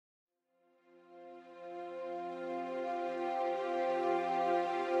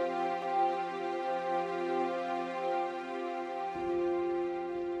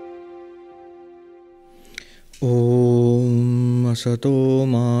Om Asato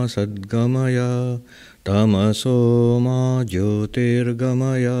Ma Sadgamaya Tamaso Ma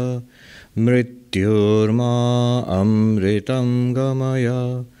Jyotirgamaya Mrityurma Amritam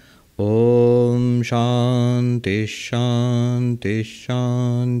Gamaya. Om Shanti Shanti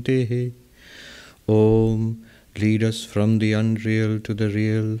Shanti. Om, lead us from the unreal to the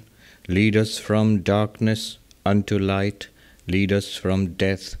real, lead us from darkness unto light, lead us from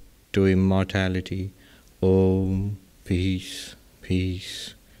death to immortality. Om, peace,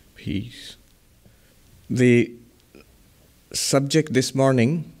 peace, peace. The subject this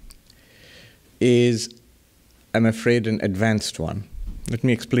morning is, I'm afraid, an advanced one. Let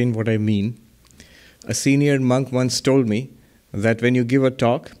me explain what I mean. A senior monk once told me that when you give a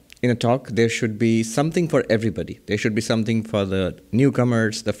talk, in a talk, there should be something for everybody. There should be something for the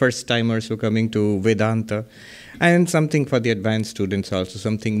newcomers, the first-timers who are coming to Vedanta, and something for the advanced students also,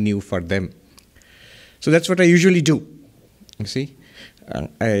 something new for them. So that's what I usually do, you see.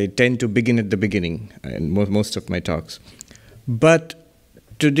 I tend to begin at the beginning in most of my talks. But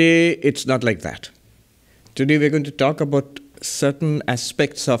today, it's not like that. Today, we're going to talk about certain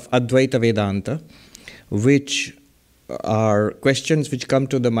aspects of Advaita Vedanta, which are questions which come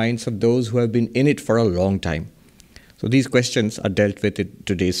to the minds of those who have been in it for a long time. So these questions are dealt with in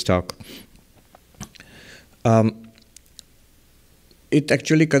today's talk. It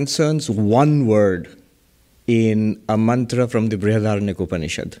actually concerns one word in a mantra from the Brihadaranyaka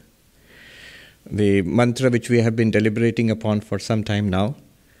Upanishad. The mantra which we have been deliberating upon for some time now.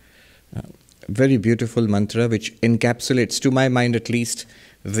 Very beautiful mantra which encapsulates, to my mind at least,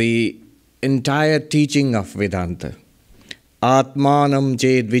 the entire teaching of Vedanta. Atmanam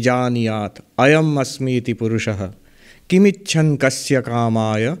ched vijaniyat ayam asmiti purushaha kimichan kasya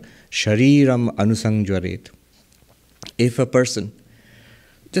kamaya shariram anusangjaret. If a person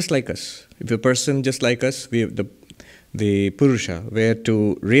just like us, we have the Purusha, were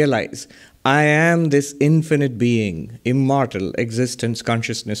to realize, I am this infinite being, immortal, existence,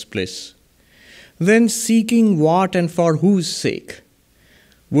 consciousness, bliss, then seeking what and for whose sake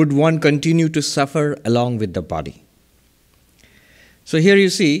would one continue to suffer along with the body? So here you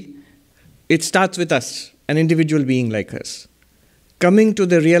see, it starts with us, an individual being like us, coming to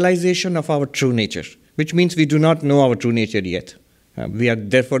the realization of our true nature, which means we do not know our true nature yet. We are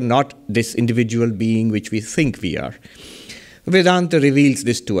therefore not this individual being which we think we are. Vedanta reveals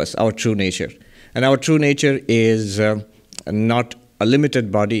this to us, our true nature. And our true nature is not a limited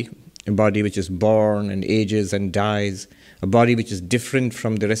body, a body which is born and ages and dies, a body which is different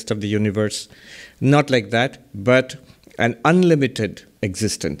from the rest of the universe. Not like that, but an unlimited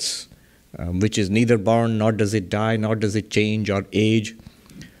existence, which is neither born, nor does it die, nor does it change or age,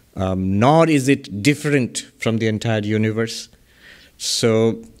 nor is it different from the entire universe.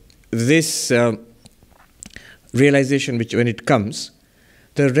 So this realization, which when it comes,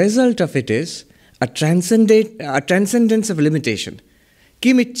 the result of it is a transcendence of limitation.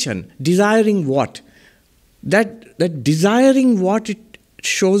 Kimichan, desiring what? That desiring what, it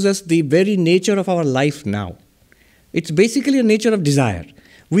shows us the very nature of our life now. It's basically a nature of desire.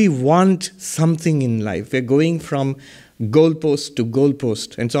 We want something in life. We're going from goalpost to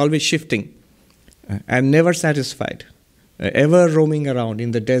goalpost, and it's always shifting. I'm never satisfied, ever roaming around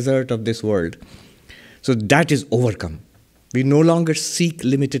in the desert of this world. So that is overcome. We no longer seek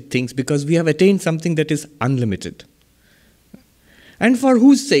limited things because we have attained something that is unlimited. And for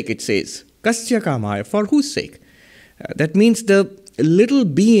whose sake, it says, Kasya kamaya, for whose sake? That means the little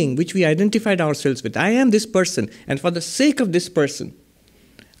being which we identified ourselves with. I am this person, and for the sake of this person,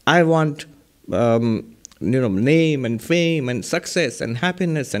 I want name and fame and success and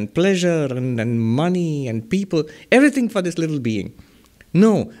happiness and pleasure and money and people, everything for this little being.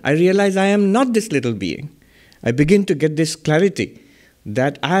 No, I realize I am not this little being. I begin to get this clarity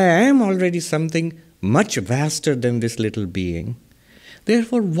that I am already something much vaster than this little being.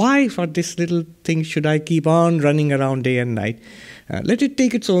 Therefore, why for this little thing should I keep on running around day and night? Let it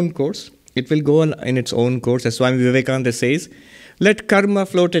take its own course. It will go on in its own course. As Swami Vivekananda says, let karma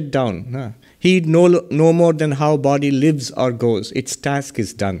float it down. Heed no more than how body lives or goes. Its task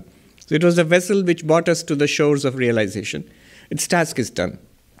is done. So it was the vessel which brought us to the shores of realization. Its task is done.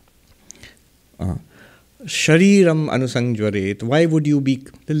 Shariram anusangjaret. Why would you be...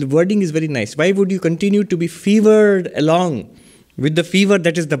 The wording is very nice. Why would you continue to be fevered along with the fever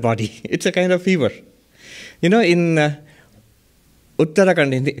that is the body? It's a kind of fever. You know, in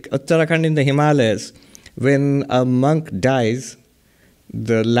Uttarakhand in the Himalayas, when a monk dies,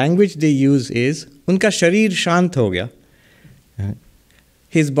 the language they use is, Unka sharir shant ho gaya.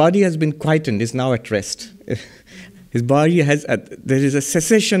 His body has been quietened, is now at rest. His body has, there is a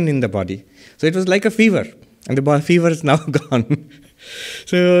cessation in the body. So it was like a fever and the fever is now gone.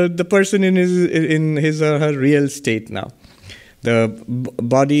 So the person in his or her real state now. The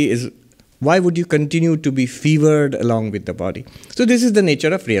body is, why would you continue to be fevered along with the body? So this is the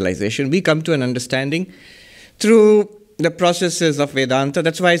nature of realization. We come to an understanding through the processes of Vedanta.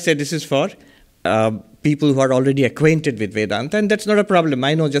 That's why I said this is for people who are already acquainted with Vedanta, and that's not a problem.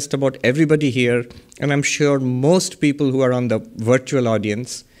 I know just about everybody here, and I'm sure most people who are on the virtual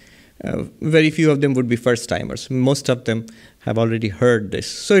audience, very few of them would be first-timers. Most of them have already heard this,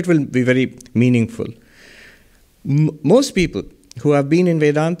 so it will be very meaningful. Most people who have been in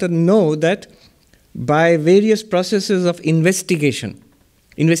Vedanta know that by various processes of investigation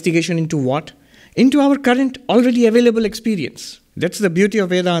into what? Into our current already available experience. That's the beauty of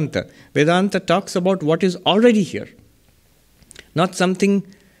Vedanta. Vedanta talks about what is already here. Not something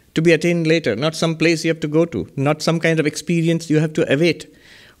to be attained later, not some place you have to go to, not some kind of experience you have to await.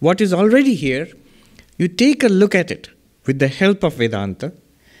 What is already here, you take a look at it with the help of Vedanta,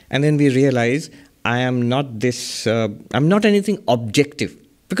 and then we realize I am not this, I'm not anything objective,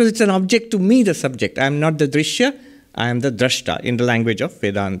 because it's an object to me, the subject. I am not the drishya, I am the drashta in the language of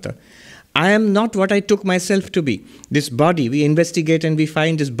Vedanta. I am not what I took myself to be. This body, we investigate and we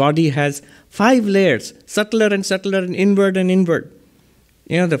find this body has 5 layers, subtler and subtler and inward and inward.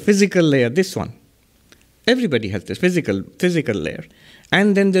 You know, the physical layer, this one. Everybody has this physical layer.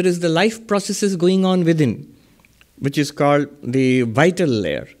 And then there is the life processes going on within, which is called the vital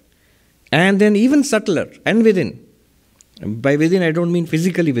layer. And then even subtler and within. By within, I don't mean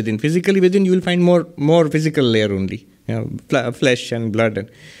physically within. Physically within, you will find more physical layer only. You know, flesh and blood.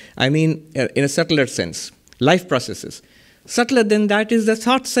 I mean, in a subtler sense, life processes. Subtler than that is the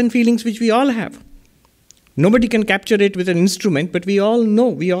thoughts and feelings which we all have. Nobody can capture it with an instrument, but we all know,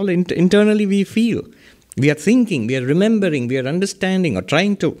 we all internally we feel. We are thinking, we are remembering, we are understanding or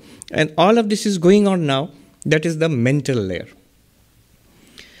trying to. And all of this is going on now. That is the mental layer.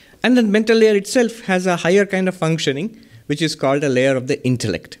 And the mental layer itself has a higher kind of functioning, which is called a layer of the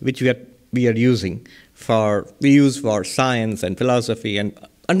intellect, which we are using we use for science and philosophy and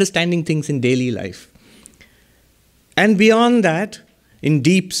understanding things in daily life. And beyond that, in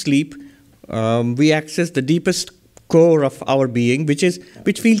deep sleep, we access the deepest core of our being, which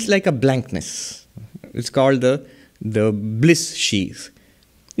feels like a blankness. It's called the bliss sheath.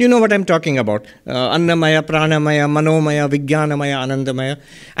 You know what I'm talking about. Annamaya, Pranamaya, Manomaya, Vijnanamaya, Anandamaya.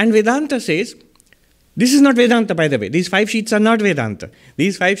 And Vedanta says, this is not Vedanta, by the way. These 5 sheets are not Vedanta.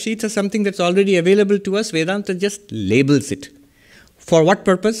 These 5 sheets are something that's already available to us. Vedanta just labels it. For what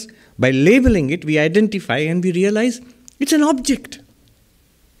purpose? By labeling it, we identify and we realize it's an object.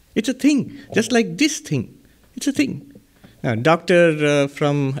 It's a thing, just like this thing. It's a thing. A doctor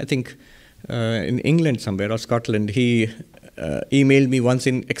from, I think, in England somewhere or Scotland, he emailed me once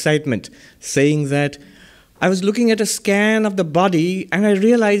in excitement saying that I was looking at a scan of the body and I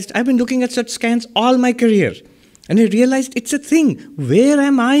realized I've been looking at such scans all my career. And I realized it's a thing. Where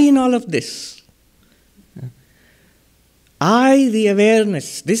am I in all of this? I, the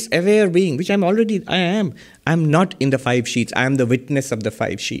awareness, this aware being, which I am not in the 5 sheets. I am the witness of the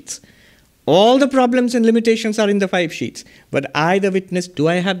 5 sheets. All the problems and limitations are in the 5 sheets. But I, the witness, do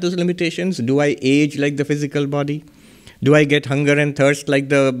I have those limitations? Do I age like the physical body? Do I get hunger and thirst like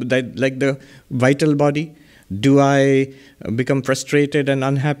the vital body? Do I become frustrated and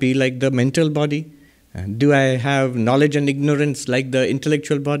unhappy like the mental body? Do I have knowledge and ignorance like the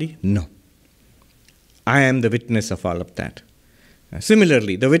intellectual body? No. I am the witness of all of that.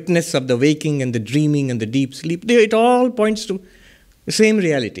 Similarly, the witness of the waking and the dreaming and the deep sleep, it all points to the same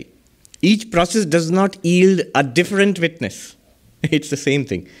reality. Each process does not yield a different witness. It's the same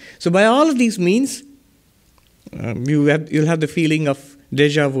thing. So by all of these means, you'll have the feeling of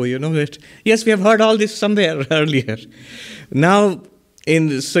deja vu, that yes, we have heard all this somewhere earlier. Now,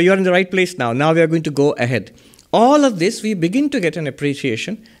 so you're in the right place now. Now we are going to go ahead. All of this, we begin to get an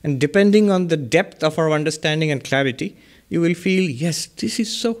appreciation, and depending on the depth of our understanding and clarity, you will feel, yes, this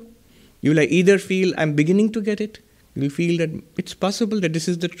is so. You will either feel, I'm beginning to get it. You will feel that it's possible that this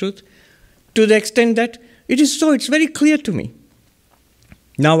is the truth, to the extent that it is so, it's very clear to me.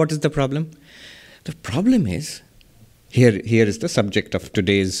 Now what is the problem? The problem is, here is the subject of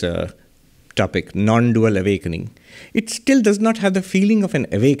today's topic, non-dual awakening. It still does not have the feeling of an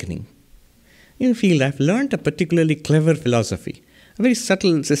awakening. You feel, I've learned a particularly clever philosophy, a very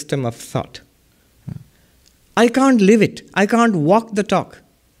subtle system of thought. I can't live it. I can't walk the talk.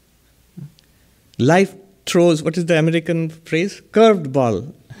 Life throws, what is the American phrase? Curved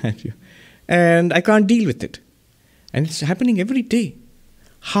ball at you. And I can't deal with it. And it's happening every day.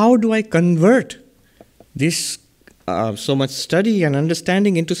 How do I convert this so much study and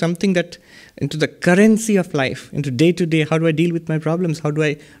understanding into something that, into the currency of life, into day to day, how do I deal with my problems? How do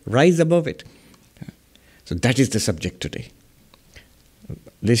I rise above it? So that is the subject today.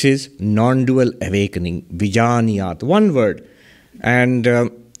 This is non-dual awakening, Vijaniyat, one word. And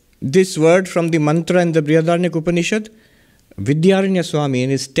this word from the mantra in the Brihadaranyaka Upanishad, Vidyaranya Swami in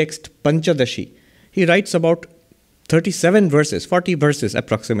his text Panchadashi, he writes about 37 verses, 40 verses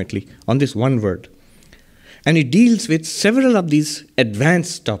approximately on this one word. And he deals with several of these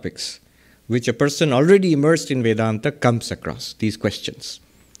advanced topics which a person already immersed in Vedanta comes across, these questions.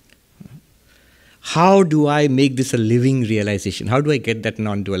 How do I make this a living realization? How do I get that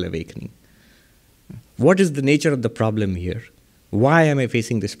non-dual awakening? What is the nature of the problem here? Why am I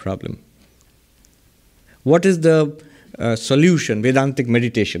facing this problem? What is the solution? Vedantic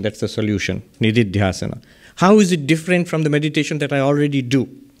meditation, that's the solution, Nididhyasana. How is it different from the meditation that I already do?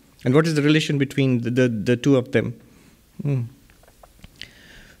 And what is the relation between the two of them?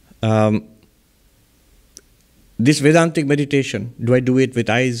 This Vedantic meditation, do I do it with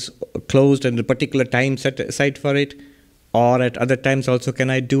eyes closed and a particular time set aside for it? Or at other times also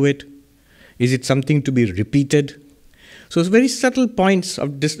can I do it? Is it something to be repeated? So it's very subtle points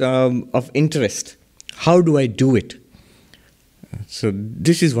of interest. How do I do it? So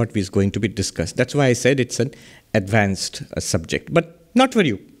this is what is going to be discussed. That's why I said it's an advanced subject, but not for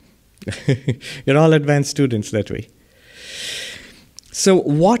you. You're all advanced students that way. So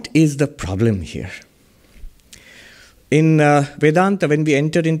what is the problem here? In Vedanta, when we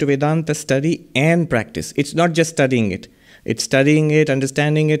enter into Vedanta study and practice, it's not just studying it. It's studying it,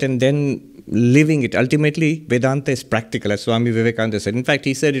 understanding it, and then living it. Ultimately, Vedanta is practical, as Swami Vivekananda said. In fact,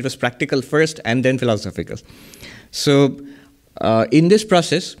 he said it was practical first and then philosophical. So, in this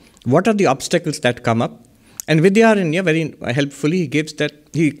process, what are the obstacles that come up? And Vidyaranya very helpfully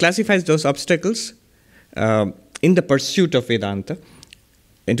he classifies those obstacles in the pursuit of Vedanta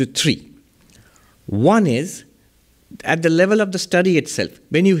into three. One is at the level of the study itself.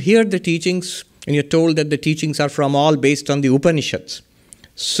 When you hear the teachings and you're told that the teachings are from all based on the Upanishads.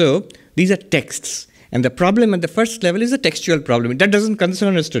 So these are texts. And the problem at the first level is a textual problem. That doesn't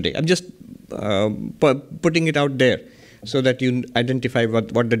concern us today. I'm just putting it out there so that you identify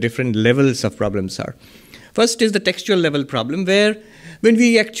what the different levels of problems are. First is the textual level problem, where when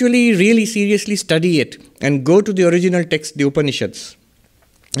we actually really seriously study it and go to the original text, the Upanishads,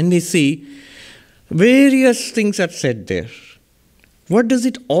 and we see various things are said there. What does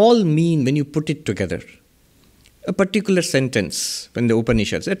it all mean when you put it together? A particular sentence in the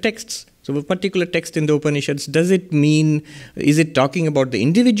Upanishads, a text. So a particular text in the Upanishads, does it mean, is it talking about the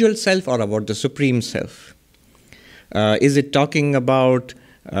individual self or about the supreme self? Is it talking about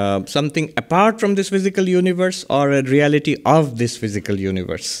something apart from this physical universe or a reality of this physical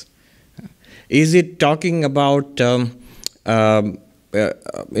universe? Is it talking about,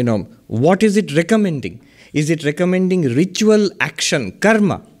 what is it recommending? Is it recommending ritual action,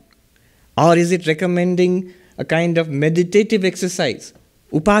 karma? Or is it recommending a kind of meditative exercise,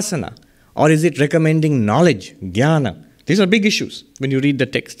 upasana? Or is it recommending knowledge, jnana? These are big issues when you read the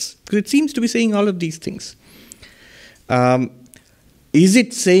texts, because it seems to be saying all of these things. Is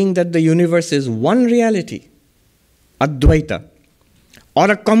it saying that the universe is one reality, Advaita, or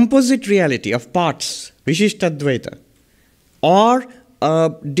a composite reality of parts, Vishishtadvaita, or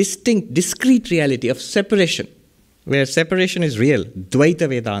a distinct, discrete reality of separation, where separation is real, Dvaita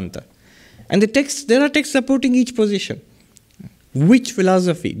Vedanta? And there are texts supporting each position. Which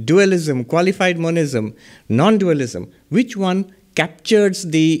philosophy, dualism, qualified monism, non-dualism, which one captures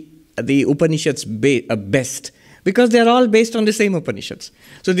the Upanishads best? Because they are all based on the same Upanishads.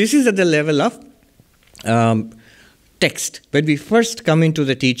 So this is at the level of text. When we first come into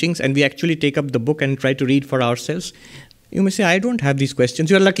the teachings and we actually take up the book and try to read for ourselves, you may say, I don't have these questions.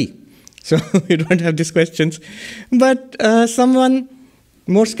 You are lucky. So you don't have these questions. But someone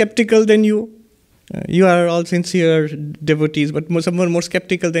more skeptical than you, you are all sincere devotees, but someone more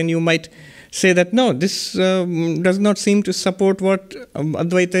skeptical than you might say that, no, this does not seem to support what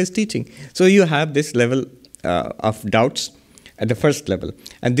Advaita is teaching. So you have this level of doubts at the first level.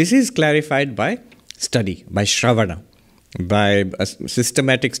 And this is clarified by study, by Shravana, by a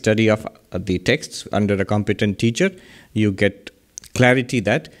systematic study of the texts under a competent teacher. You get clarity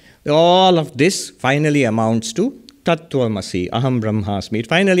that all of this finally amounts to Tattvamasi, Aham Brahmasmi. It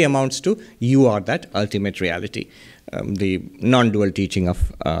finally amounts to you are that ultimate reality, the non-dual teaching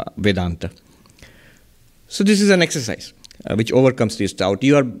of Vedanta. So this is an exercise which overcomes this doubt.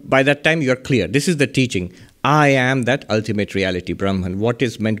 By that time you are clear. This is the teaching. I am that ultimate reality, Brahman. What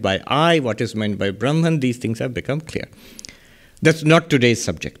is meant by I, what is meant by Brahman, these things have become clear. That's not today's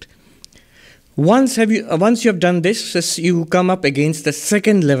subject. Once you have done this, you come up against the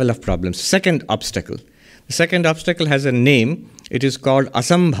second level of problems, second obstacle. The second obstacle has a name. It is called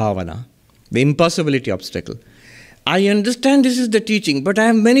asambhavana, the impossibility obstacle. I understand this is the teaching, but I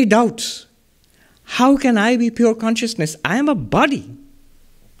have many doubts. How can I be pure consciousness? I am a body.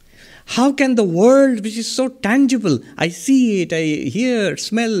 How can the world, which is so tangible, I see it, I hear,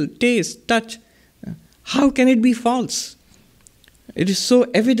 smell, taste, touch, how can it be false? It is so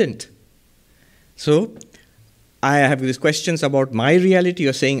evident. So, I have these questions about my reality.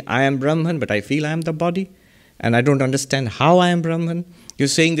 You're saying I am Brahman, but I feel I am the body, and I don't understand how I am Brahman. You're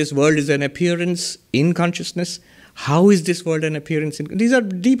saying this world is an appearance in consciousness. How is this world an appearance in? These are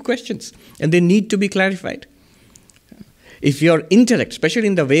deep questions, and they need to be clarified. If your intellect, especially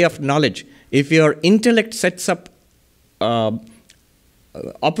in the way of knowledge, if your intellect sets up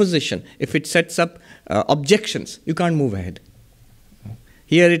opposition, if it sets up objections, you can't move ahead.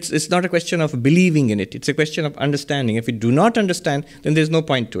 Here it's not a question of believing in it, it's a question of understanding. If you do not understand, then there's no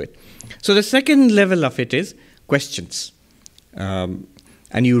point to it. So the second level of it is questions. And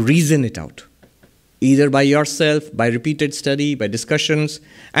you reason it out, either by yourself, by repeated study, by discussions.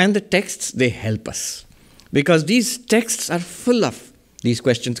 And the texts, they help us. Because these texts are full of these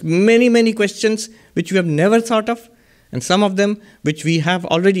questions. Many, many questions which we have never thought of. And some of them which we have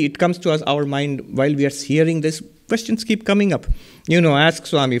already, it comes to us, our mind, while we are hearing this, questions keep coming up. Ask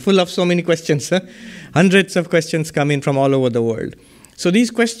Swami, full of so many questions. Hundreds of questions come in from all over the world. So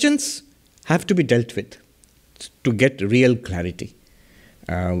these questions have to be dealt with to get real clarity.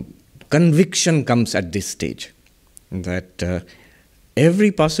 Conviction comes at this stage that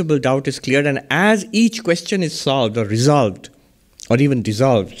every possible doubt is cleared, and as each question is solved or resolved, or even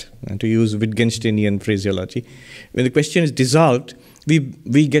dissolved, to use Wittgensteinian phraseology, when the question is dissolved,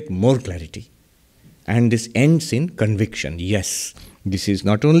 we get more clarity. And this ends in conviction. Yes, this is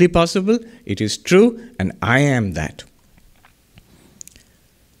not only possible, it is true, and I am that.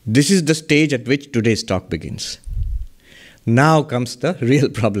 This is the stage at which today's talk begins. Now comes the real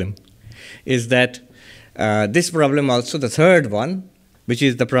problem, is that this problem also, the third one, which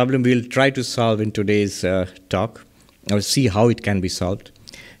is the problem we'll try to solve in today's talk, or see how it can be solved.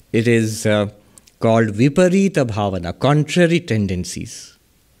 It is called viparita bhavana, contrary tendencies.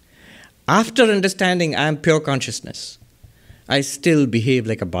 After understanding I am pure consciousness, I still behave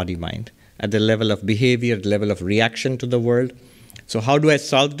like a body-mind at the level of behavior, the level of reaction to the world. So how do I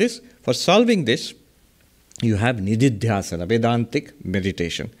solve this? For solving this, you have nididhyasana, Vedantic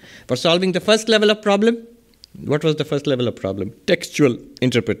meditation. For solving the first level of problem, what was the first level of problem? Textual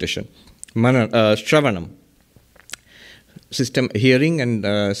interpretation, shravanam, hearing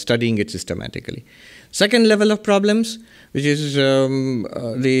and studying it systematically. Second level of problems, which is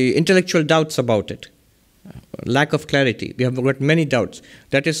the intellectual doubts about it, lack of clarity. We have got many doubts.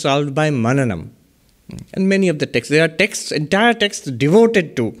 That is solved by mananam. And many of the texts, there are texts, entire texts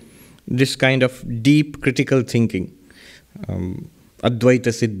devoted to this kind of deep critical thinking.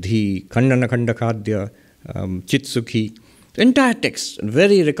 Advaita Siddhi, Khandana Khandakadya, Chitsukhi. Entire text,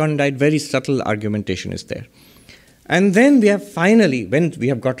 very recondite, very subtle argumentation is there. And then we have finally, when we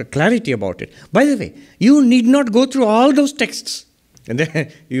have got a clarity about it, by the way, you need not go through all those texts. And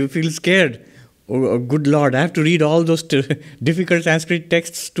then you feel scared. Oh, good Lord, I have to read all those difficult Sanskrit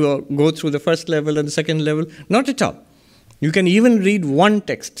texts to go through the first level and the second level. Not at all. You can even read one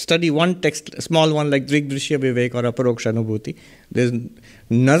text, study one text, a small one like Drigdrishya Vivek or Aparoksha Anubhuti. There's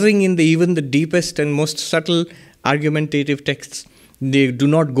nothing in even the deepest and most subtle argumentative texts. They do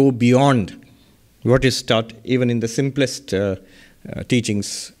not go beyond what is taught even in the simplest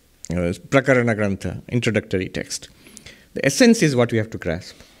teachings, Prakarana Grantha, introductory text. The essence is what we have to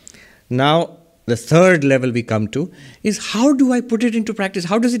grasp. Now, the third level we come to is how do I put it into practice?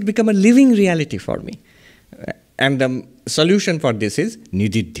 How does it become a living reality for me? And the solution for this is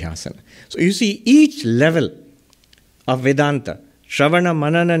nididhyasana. So you see, each level of Vedanta, Shravana,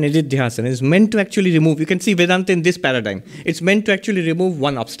 Manana, Nididhyasana, is meant to actually remove, you can see Vedanta in this paradigm, it's meant to actually remove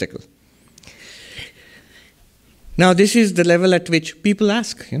one obstacle. Now this is the level at which people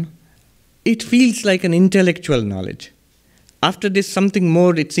ask, it feels like an intellectual knowledge. After this, something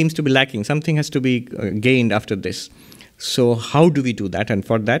more, it seems to be lacking. Something has to be gained after this. So how do we do that? And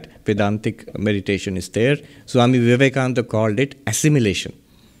for that, Vedantic meditation is there. Swami Vivekananda called it assimilation.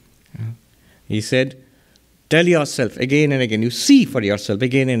 He said, tell yourself again and again, you see for yourself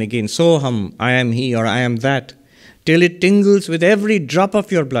again and again, Soham, I am he or I am that, till it tingles with every drop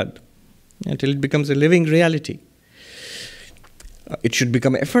of your blood, until it becomes a living reality. It should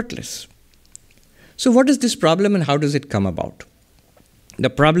become effortless. So what is this problem and how does it come about? The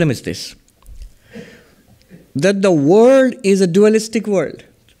problem is this, that the world is a dualistic world.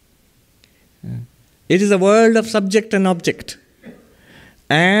 It is a world of subject and object.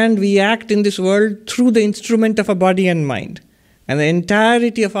 And we act in this world through the instrument of a body and mind. And the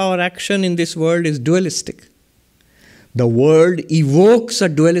entirety of our action in this world is dualistic. The world evokes a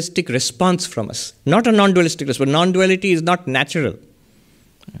dualistic response from us, not a non-dualistic response. Non-duality is not natural.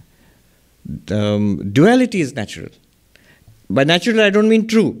 Duality is natural. By natural, I don't mean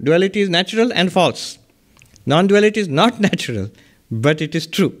true. Duality is natural and false. Non-duality is not natural, but it is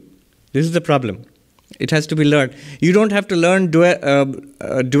true. This is the problem. It has to be learned. You don't have to learn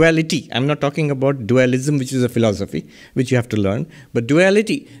duality. I'm not talking about dualism, which is a philosophy, which you have to learn. But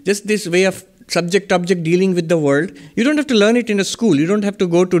duality, just this way of subject-object dealing with the world, you don't have to learn it in a school. You don't have to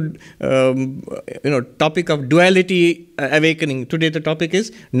go to, topic of duality awakening. Today the topic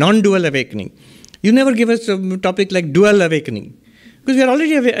is non-dual awakening. You never give us a topic like dual awakening. Because we are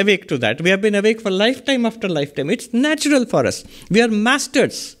already awake to that. We have been awake for lifetime after lifetime. It's natural for us. We are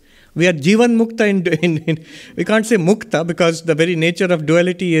masters. We are Jivan Mukta. We can't say Mukta because the very nature of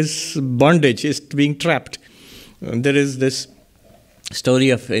duality is bondage, is being trapped. There is this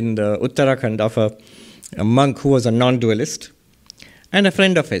story in the Uttarakhand of a monk who was a non-dualist and a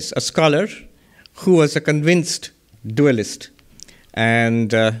friend of his, a scholar who was a convinced dualist.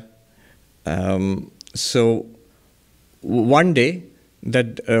 And so one day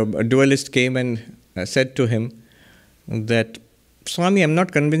that a dualist came and said to him that, Swami, I'm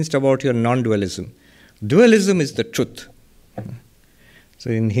not convinced about your non-dualism. Dualism is the truth. So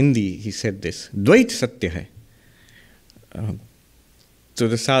in Hindi, he said this, Dvait Satya hai. So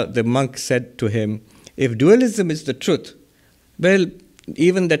the monk said to him, if dualism is the truth, well,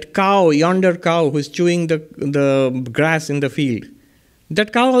 even that cow, yonder cow who is chewing the grass in the field,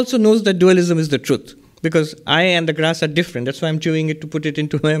 that cow also knows that dualism is the truth. Because I and the grass are different. That's why I'm chewing it to put it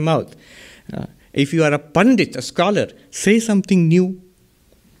into my mouth. If you are a pandit, a scholar, say something new.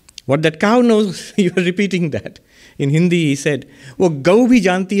 What that cow knows, you are repeating that. In Hindi, he said, "वो गौ भी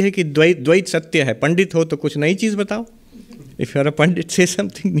जानती है कि द्वैत सत्य है. पंडित हो तो कुछ नई चीज बताओ." If you are a pandit, say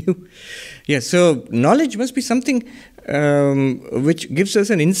something new. Yes, so knowledge must be something which gives us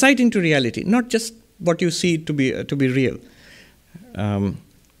an insight into reality, not just what you see to be real.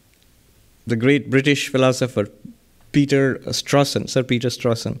 The great British philosopher Sir Peter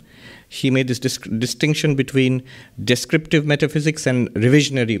Strawson, he made this distinction between descriptive metaphysics and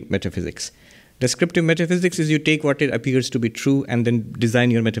revisionary metaphysics. Descriptive metaphysics is you take what it appears to be true and then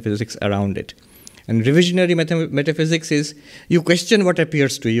design your metaphysics around it. And revisionary metaphysics is you question what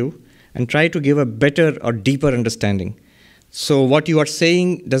appears to you and try to give a better or deeper understanding. So what you are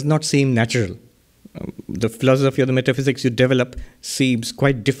saying does not seem natural. The philosophy or the metaphysics you develop seems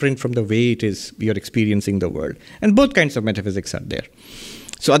quite different from the way it is you're experiencing the world. And both kinds of metaphysics are there.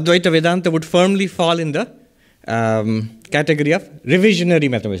 So Advaita Vedanta would firmly fall in the category of revisionary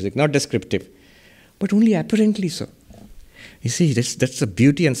metaphysics, not descriptive, but only apparently so. You see, that's the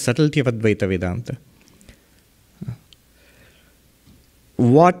beauty and subtlety of Advaita Vedanta.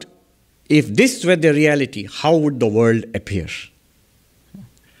 What if this were the reality, how would the world appear?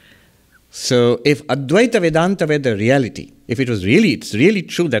 So if Advaita Vedanta were the reality, if it's really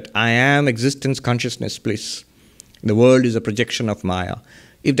true that I am existence, consciousness, bliss, the world is a projection of Maya,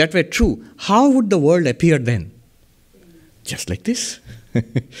 if that were true, how would the world appear then? Just like this.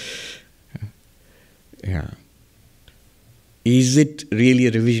 Yeah. Is it really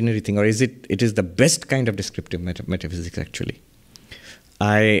a revisionary thing, or is it is the best kind of descriptive metaphysics actually?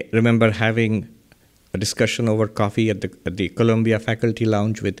 I remember having a discussion over coffee at the Columbia Faculty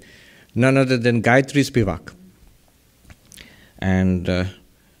Lounge with none other than Gayatri Spivak, and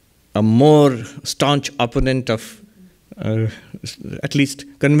a more staunch opponent of at least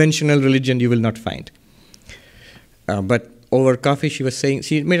conventional religion you will not find. But over coffee she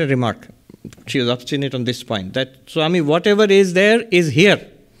made a remark. She was obstinate on this point, that Swami, whatever is there is here.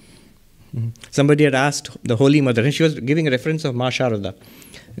 Somebody had asked the Holy Mother, and she was giving a reference of Ma Sharada.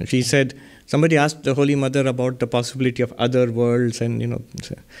 She said, somebody asked the Holy Mother about the possibility of other worlds, and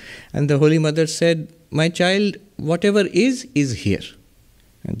and the Holy Mother said, my child, whatever is here.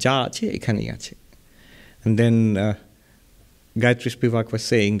 And then Gayatri Spivak was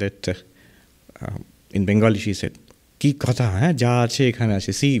saying that, in Bengali she said, Ki kotha hai, ja ache ekhane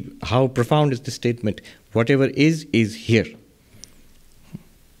ache. See how profound is this statement. Whatever is here.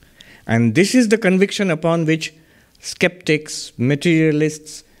 And this is the conviction upon which skeptics,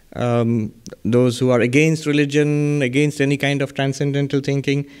 materialists, those who are against religion, against any kind of transcendental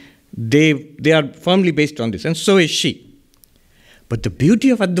thinking, they are firmly based on this, and so is she. But the beauty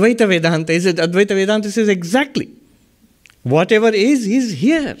of Advaita Vedanta is that Advaita Vedanta says exactly, whatever is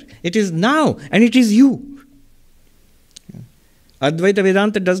here. It is now, and it is you. Advaita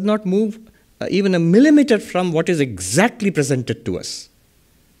Vedanta does not move even a millimeter from what is exactly presented to us,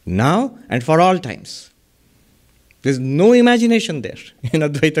 now and for all times. There's no imagination there in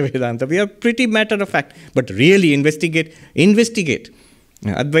Advaita Vedanta. We are pretty matter of fact, but really investigate.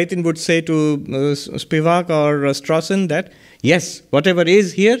 Advaitin would say to Spivak or Strawson that, yes, whatever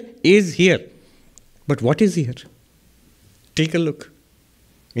is here is here. But what is here? Take a look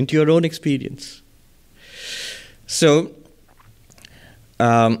into your own experience. So,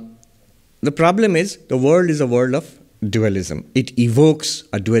 the problem is, the world is a world of dualism. It evokes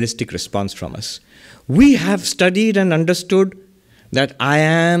a dualistic response from us. We have studied and understood that I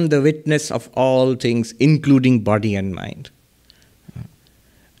am the witness of all things, including body and mind.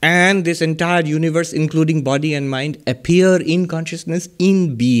 And this entire universe, including body and mind, appear in consciousness,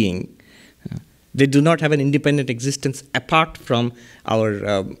 in being. They do not have an independent existence apart from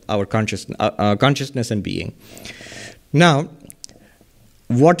our consciousness and being. Now,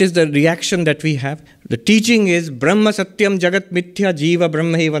 what is the reaction that we have? The teaching is Brahma Satyam Jagat Mithya Jiva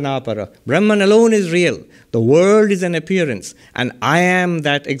Brahmaiva Napara. Brahman alone is real. The world is an appearance. And I am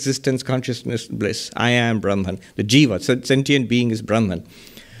that existence, consciousness, bliss. I am Brahman. The Jiva, sentient being, is Brahman.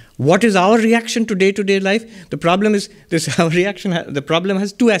 What is our reaction to day-to-day life? The problem is this. The problem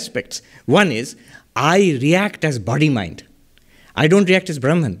has two aspects. One is I react as body-mind. I don't react as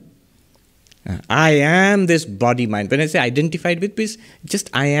Brahman. I am this body-mind. When I say identified with this, just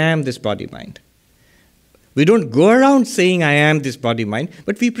I am this body-mind. We don't go around saying I am this body-mind,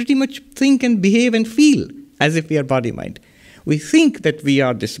 but we pretty much think and behave and feel as if we are body-mind. We think that we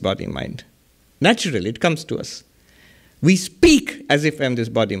are this body-mind. Naturally, it comes to us. We speak as if I am this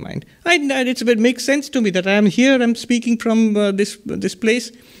body-mind. It makes sense to me that I am here, I'm speaking from this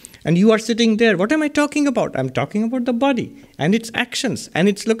place, and you are sitting there. What am I talking about? I'm talking about the body and its actions and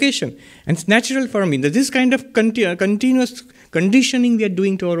its location. And it's natural for me. This kind of continuous conditioning we are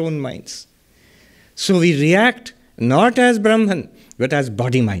doing to our own minds. So we react not as Brahman, but as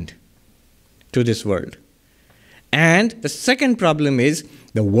body-mind to this world. And the second problem is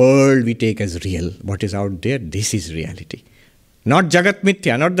the world we take as real. What is out there, this is reality. Not Jagat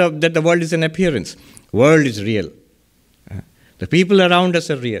Mithya, not that the world is an appearance. World is real. The people around us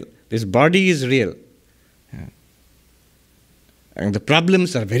are real. This body is real. And the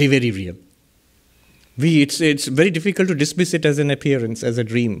problems are very, very real. It's very difficult to dismiss it as an appearance, as a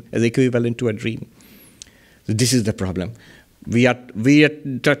dream, as equivalent to a dream. So this is the problem. We are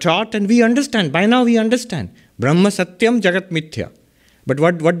taught and we understand. By now we understand. Brahma Satyam Jagat Mithya. But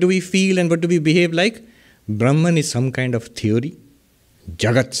what do we feel and what do we behave like? Brahman is some kind of theory.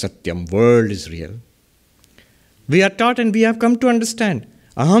 Jagat Satyam, world is real. We are taught and we have come to understand.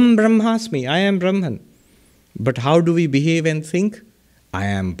 Aham Brahmasmi, I am Brahman. But how do we behave and think? I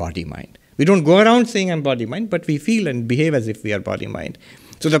am body-mind. We don't go around saying I'm body-mind, but we feel and behave as if we are body-mind.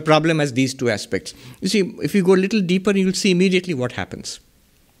 So the problem has these two aspects. You see, if you go a little deeper, you'll see immediately what happens.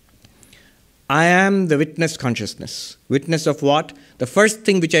 I am the witness consciousness. Witness of what? The first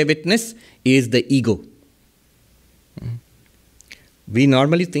thing which I witness is the ego. We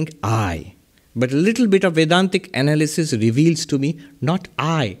normally think I. But a little bit of Vedantic analysis reveals to me not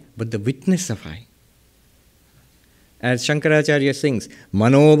I, but the witness of I. As Shankaracharya sings,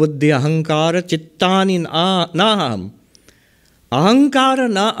 Mano buddhi ahankara chittani naham.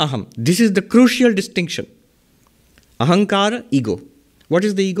 Ahankara na aham. This is the crucial distinction. Ahankara, ego. What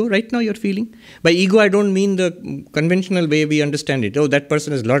is the ego? Right now you're feeling. By ego, I don't mean the conventional way we understand it. Oh, that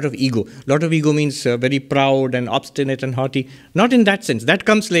person has a lot of ego. A lot of ego means very proud and obstinate and haughty. Not in that sense. That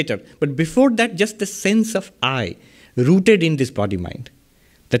comes later. But before that, just the sense of I, rooted in this body-mind.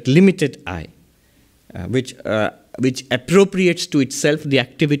 That limited I, which appropriates to itself the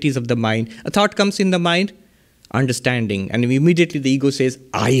activities of the mind. A thought comes in the mind, understanding. And immediately the ego says,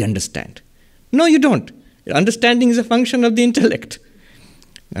 I understand. No, you don't. Understanding is a function of the intellect.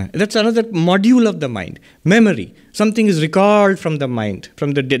 That's another module of the mind. Memory. Something is recalled from the mind,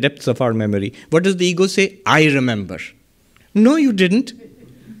 from the depths of our memory. What does the ego say? I remember. No, you didn't.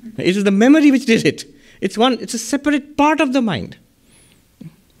 It is the memory which did it. It's a separate part of the mind.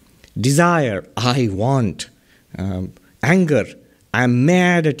 Desire. I want. Anger. I'm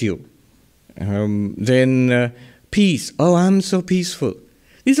mad at you. Then peace. Oh, I'm so peaceful.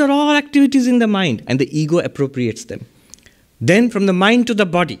 These are all activities in the mind, and the ego appropriates them. Then from the mind to the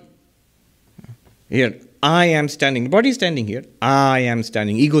body. Here, I am standing. The body is standing here. I am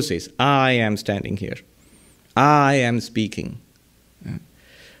standing. Ego says, I am standing here. I am speaking.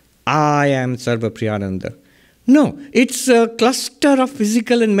 I am Sarvapriyananda. No, it's a cluster of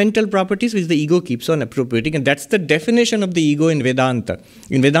physical and mental properties which the ego keeps on appropriating, and that's the definition of the ego in Vedanta.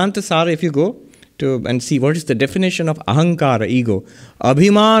 In Vedanta Sara, if you go, and see what is the definition of ahankara, ego.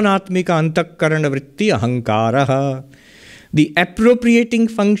 Abhimanatmika antakarana vritti ahankaraha. The appropriating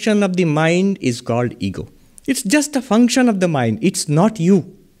function of the mind is called ego. It's just a function of the mind. It's not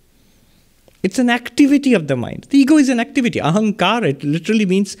you. It's an activity of the mind. The ego is an activity. Ahankara, it literally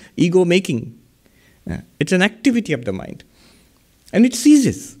means ego making. It's an activity of the mind. And it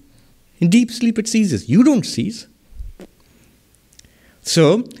ceases. In deep sleep it ceases. You don't cease.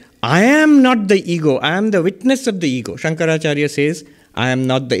 So, I am not the ego. I am the witness of the ego. Shankaracharya says, I am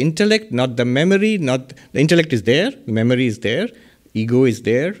not the intellect, not the memory, not the intellect is there, the memory is there, ego is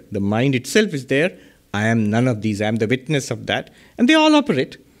there, the mind itself is there. I am none of these. I am the witness of that. And they all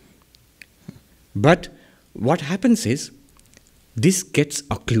operate. But what happens is, this gets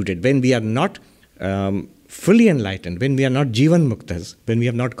occluded. When we are not fully enlightened, when we are not Jivan Muktas, when we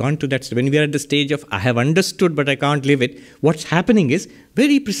have not gone to that, when we are at the stage of, I have understood but I can't live it, what's happening is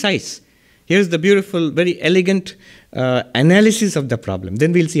very precise. Here's the beautiful, very elegant analysis of the problem.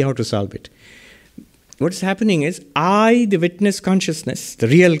 Then we'll see how to solve it. What's happening is, I, the witness consciousness, the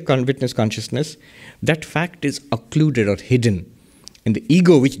real witness consciousness, that fact is occluded or hidden. And the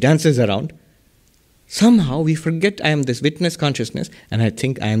ego which dances around, somehow we forget I am this witness consciousness and I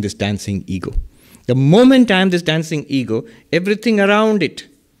think I am this dancing ego. The moment I am this dancing ego, everything around it,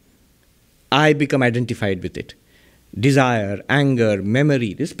 I become identified with it. Desire, anger,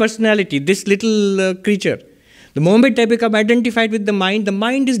 memory, this personality, this little creature. The moment I become identified with the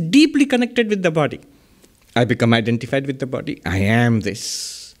mind is deeply connected with the body. I become identified with the body. I am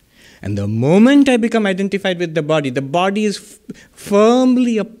this. And the moment I become identified with the body is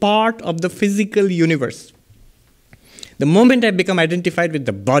firmly a part of the physical universe. The moment I become identified with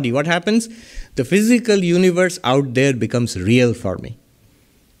the body, what happens? The physical universe out there becomes real for me.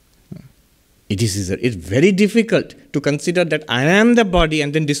 It's very difficult to consider that I am the body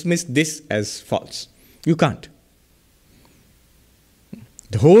and then dismiss this as false. You can't.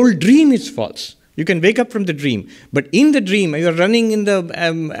 The whole dream is false. You can wake up from the dream, but in the dream, you are running in the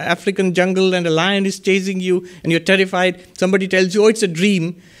African jungle and a lion is chasing you and you're terrified. Somebody tells you, oh, it's a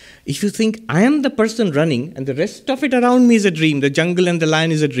dream. If you think, I am the person running and the rest of it around me is a dream, the jungle and the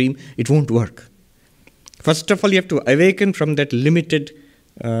lion is a dream, it won't work. First of all, you have to awaken from that limited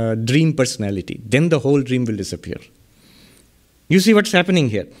dream personality. Then the whole dream will disappear. You see what's happening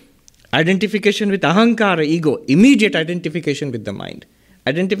here. Identification with ahankara, ego, immediate identification with the mind.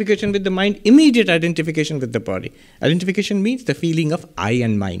 Identification with the mind, immediate identification with the body. Identification means the feeling of I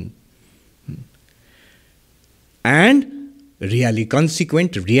and mine. And really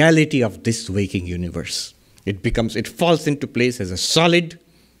consequent reality of this waking universe. It falls into place as a solid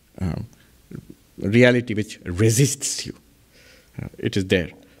reality which resists you. It is there.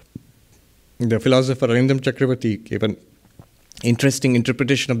 The philosopher Arindam Chakravarti gave an interesting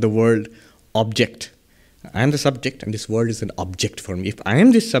interpretation of the word object. I am the subject and this world is an object for me. If I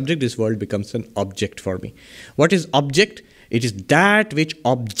am this subject, this world becomes an object for me. What is object? It is that which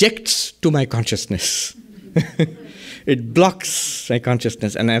objects to my consciousness. It blocks my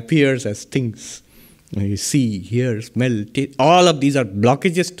consciousness and appears as things. You see, hear, smell, taste. All of these are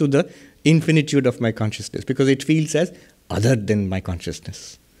blockages to the infinitude of my consciousness because it feels as other than my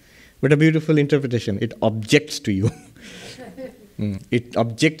consciousness. But a beautiful interpretation. It objects to you. It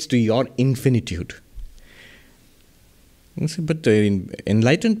objects to your infinitude. But the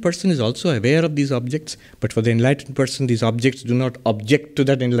enlightened person is also aware of these objects, but for the enlightened person, these objects do not object to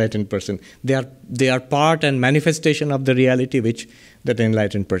that enlightened person. They are part and manifestation of the reality which that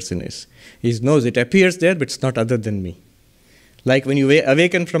enlightened person is. He knows it appears there, but it's not other than me. Like when you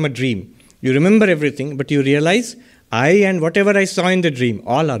awaken from a dream, you remember everything, but you realize, I and whatever I saw in the dream,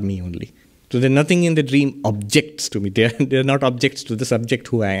 all are me only. So then nothing in the dream objects to me. They are not objects to the subject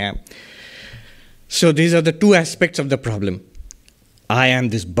who I am. So these are the two aspects of the problem. I am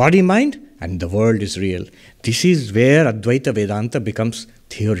this body-mind and the world is real. This is where Advaita Vedanta becomes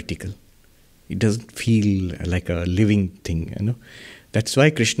theoretical. It doesn't feel like a living thing. That's why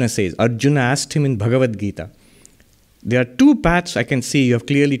Krishna says, Arjuna asked him in Bhagavad Gita, there are two paths I can see you have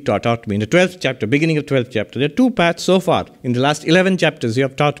clearly taught me. In the 12th chapter, beginning of 12th chapter, there are two paths so far. In the last 11 chapters you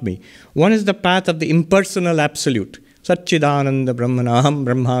have taught me. One is the path of the impersonal absolute. Satchidananda Brahmanaham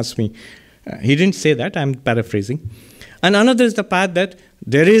Brahmasmi. He didn't say that, I'm paraphrasing. And another is the path that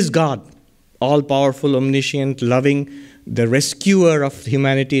there is God, all-powerful, omniscient, loving, the rescuer of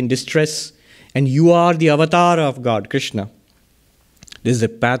humanity in distress, and you are the avatar of God, Krishna. This is the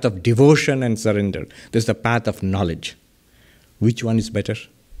path of devotion and surrender. This is the path of knowledge. Which one is better?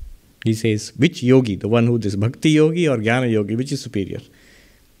 He says, which yogi, the one who is bhakti yogi or jnana yogi, which is superior?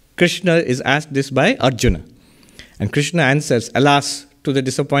 Krishna is asked this by Arjuna. And Krishna answers, alas, to the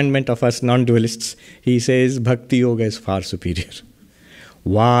disappointment of us non-dualists, he says Bhakti Yoga is far superior.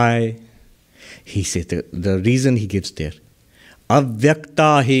 Why? He says the reason he gives there.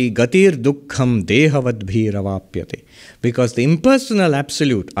 Avyakta hi gatir dukkham dehavadbhi ravapyate. Because the impersonal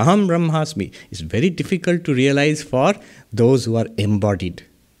absolute, aham brahmasmi, is very difficult to realize for those who are embodied.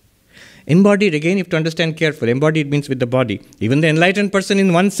 Embodied, again, you have to understand carefully. Embodied means with the body. Even the enlightened person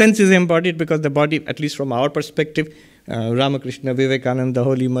in one sense is embodied because the body, at least from our perspective, Ramakrishna, Vivekananda, the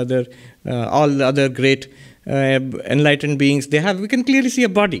Holy Mother, all the other great enlightened beings, we can clearly see a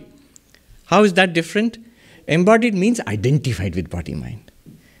body. How is that different? Embodied means identified with body-mind.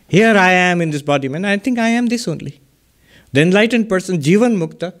 Here I am in this body-mind, I think I am this only. The enlightened person, Jivan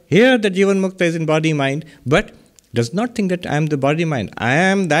Mukta, here the Jivan Mukta is in body-mind, but does not think that I am the body-mind. I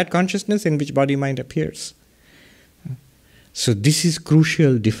am that consciousness in which body-mind appears. So this is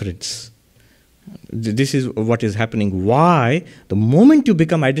crucial difference. This is what is happening. Why? The moment you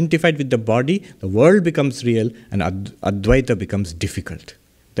become identified with the body, the world becomes real and Advaita becomes difficult.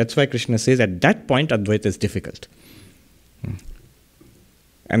 That's why Krishna says at that point Advaita is difficult.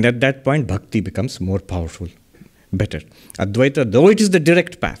 And at that point Bhakti becomes more powerful, better. Advaita, though it is the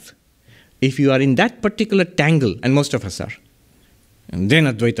direct path, if you are in that particular tangle, and most of us are, and then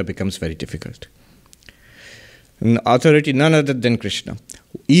Advaita becomes very difficult. And authority none other than Krishna.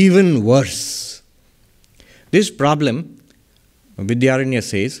 Even worse. This problem, Vidyaranya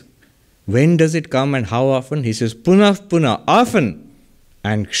says, when does it come and how often? He says, punah punah, often.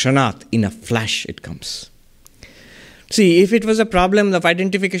 And kshanat, in a flash it comes. See, if it was a problem of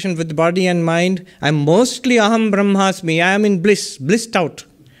identification with body and mind, I am mostly aham brahmasmi, I am in bliss, blissed out.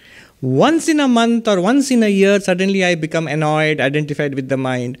 Once in a month or once in a year, suddenly I become annoyed, identified with the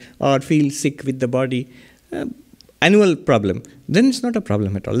mind, or feel sick with the body. Annual problem. Then it's not a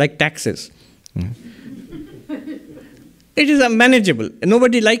problem at all, like taxes. It is manageable.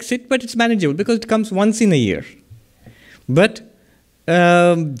 Nobody likes it, but it's manageable because it comes once in a year. But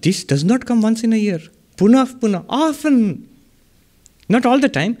this does not come once in a year. Punah punah, often. Not all the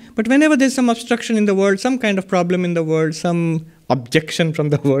time, but whenever there's some obstruction in the world, some kind of problem in the world, some objection from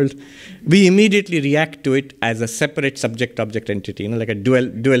the world, we immediately react to it as a separate subject-object entity, like a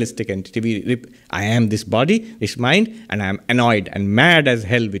dualistic entity. I am this body, this mind, and I am annoyed and mad as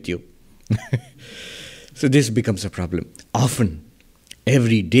hell with you. So this becomes a problem. Often,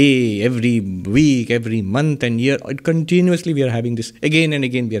 every day, every week, every month and year, continuously we are having this, again and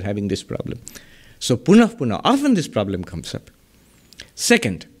again we are having this problem. So punah punah, often this problem comes up.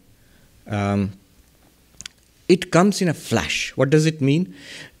 Second, it comes in a flash. What does it mean?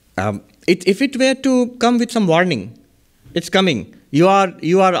 If it were to come with some warning, it's coming. You are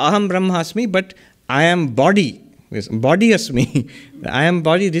aham brahmasmi, but I am body. Yes, body asmi. I am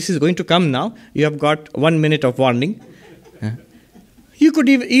body. This is going to come now. You have got 1 minute of warning. You could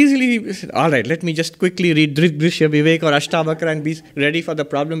easily say, all right, let me just quickly read Drishya, Vivek or Ashtavakra and be ready for the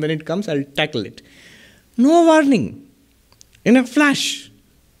problem when it comes. I'll tackle it. No warning. In a flash,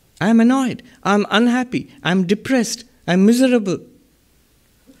 I am annoyed, I am unhappy, I am depressed, I am miserable,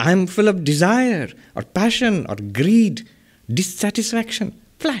 I am full of desire or passion or greed, dissatisfaction.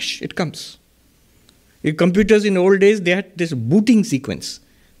 Flash, it comes. Your computers in old days, they had this booting sequence.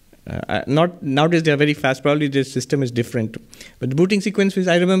 Not nowadays they are very fast, probably the system is different. But the booting sequence is,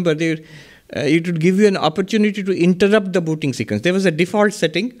 I remember, it would give you an opportunity to interrupt the booting sequence. There was a default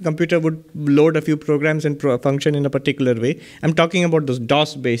setting. Computer would load a few programs and function in a particular way. I'm talking about those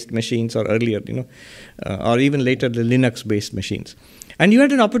DOS-based machines or earlier, or even later the Linux-based machines. And you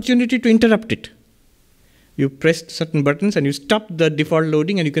had an opportunity to interrupt it. You pressed certain buttons and you stopped the default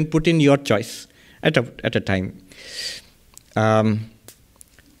loading and you can put in your choice at a time.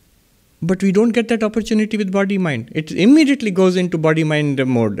 But we don't get that opportunity with body-mind. It immediately goes into body-mind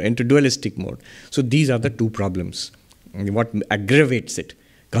mode, into dualistic mode. So these are the two problems. What aggravates it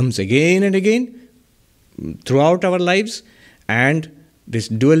comes again and again throughout our lives, and this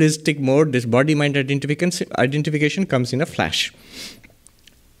dualistic mode, this body-mind identification comes in a flash.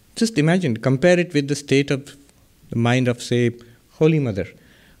 Just imagine, compare it with the state of the mind of, say, Holy Mother.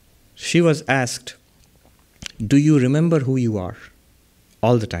 She was asked, do you remember who you are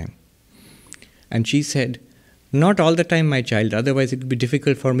all the time? And she said, not all the time, my child, otherwise it would be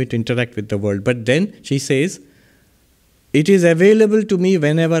difficult for me to interact with the world. But then she says, it is available to me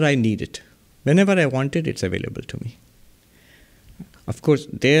whenever I need it. Whenever I want it, it's available to me. Of course,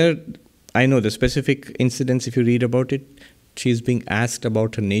 I know the specific incidents, if you read about it, she's being asked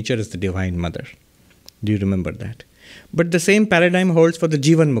about her nature as the Divine Mother. Do you remember that? But the same paradigm holds for the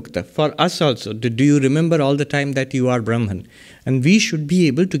Jivan Mukta. For us also, do you remember all the time that you are Brahman? And we should be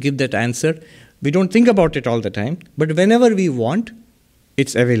able to give that answer. We don't think about it all the time, but whenever we want,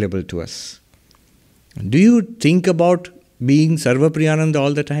 It's available to us. Do you think about being Sarvapriyananda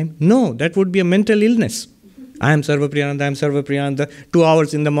all the time? No, that would be a mental illness. I am Sarvapriyananda, I am Sarvapriyananda, 2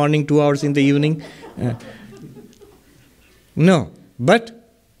 hours in the morning, 2 hours in the evening. No, but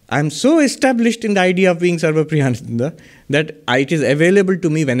I am so established in the idea of being Sarvapriyananda that it is available to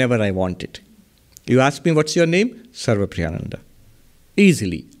me whenever I want it. You ask me, what's your name? Sarvapriyananda.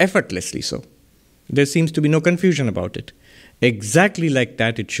 Easily, effortlessly so. There seems to be no confusion about it. Exactly like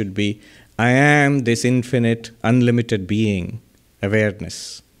that it should be. I am this infinite, unlimited being,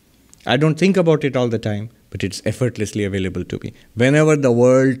 awareness. I don't think about it all the time, but it's effortlessly available to me. Whenever the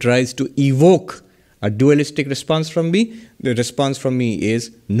world tries to evoke a dualistic response from me, the response from me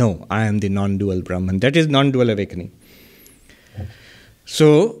is, no, I am the non-dual Brahman. That is non-dual awakening.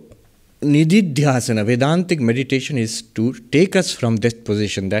 So, Nididhyasana, Vedantic meditation is to take us from this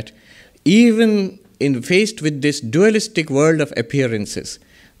position that even faced with this dualistic world of appearances,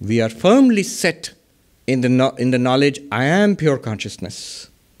 we are firmly set in the knowledge, I am pure consciousness.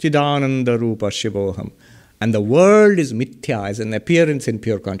 Chidananda Rupa Shivoham. And the world is mithya, as an appearance in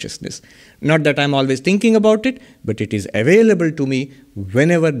pure consciousness. Not that I'm always thinking about it, but it is available to me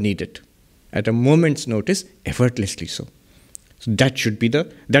whenever needed. At a moment's notice, effortlessly so. So that should be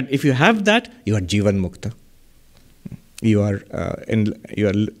that if you have that, you are Jivan Mukta. You are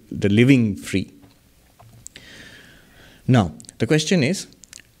the living free. Now, the question is,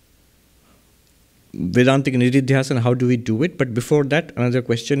 Vedantic Nididhyasana, how do we do it? But before that, another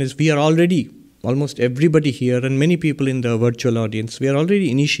question is, we are already, almost everybody here and many people in the virtual audience, we are already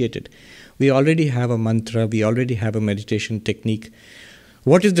initiated. We already have a mantra, we already have a meditation technique.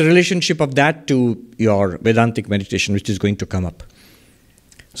 What is the relationship of that to your Vedantic meditation, which is going to come up?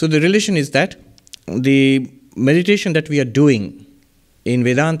 So the relation is that the meditation that we are doing in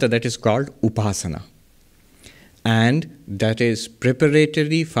Vedanta, that is called Upasana. And that is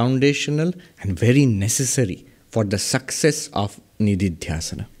preparatory, foundational, and very necessary for the success of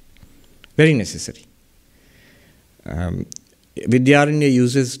Nididhyasana. Very necessary. Vidyaranya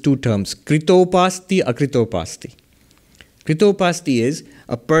uses two terms, Kritopasti, Akritopasti. Kritopasti is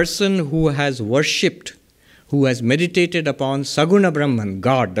a person who has worshipped, who has meditated upon Saguna Brahman,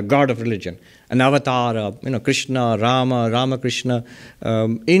 God, the God of religion, an avatar, Krishna, Ramakrishna,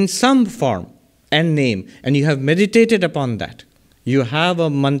 in some form and name, and you have meditated upon that. You have a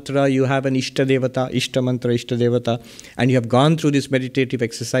mantra, you have an Ishta Devata, Ishta Mantra, Ishta Devata, and you have gone through these meditative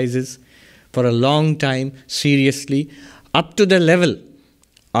exercises for a long time, seriously, up to the level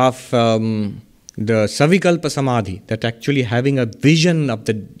of the Savikalpa Samadhi, that actually having a vision of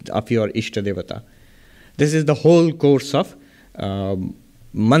your Ishta Devata. This is the whole course of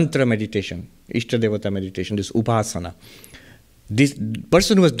mantra meditation, Ishta Devata meditation, this Upasana. This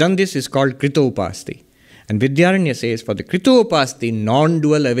person who has done this is called Kritopasti. And Vidyaranya says, for the Kritopasti,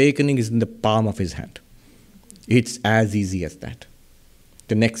 non-dual awakening is in the palm of his hand. It's as easy as that.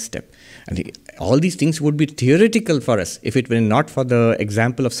 The next step. And all these things would be theoretical for us if it were not for the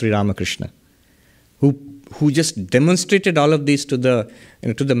example of Sri Ramakrishna, who just demonstrated all of these to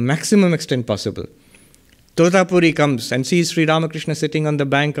the maximum extent possible. Totapuri comes and sees Sri Ramakrishna sitting on the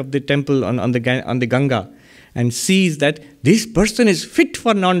bank of the temple on the Ganga, and sees that this person is fit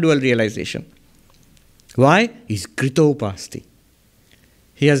for non-dual realization. Why? He's Kritopasti.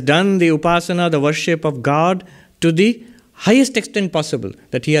 He has done the upasana, the worship of God, to the highest extent possible,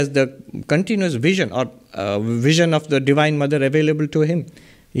 that he has the continuous vision or vision of the Divine Mother available to him.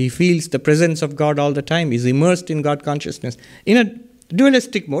 He feels the presence of God all the time. He's immersed in God consciousness. In a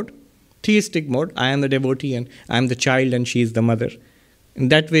dualistic mode, theistic mode, I am the devotee and I am the child and she is the mother. In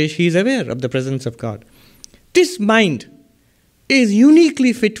that way, she is aware of the presence of God. This mind is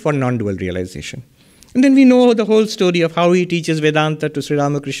uniquely fit for non-dual realization. And then we know the whole story of how he teaches Vedanta to Sri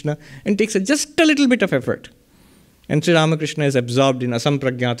Ramakrishna and takes just a little bit of effort. And Sri Ramakrishna is absorbed in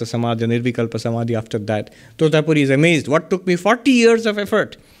Asampragyata Samadhi, Nirvikalpa Samadhi after that. Totapuri is amazed. What took me 40 years of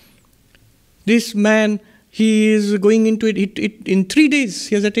effort? This man, he is going into it in 3 days.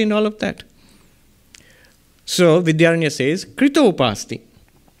 He has attained all of that. So Vidyaranya says, Kritopasti.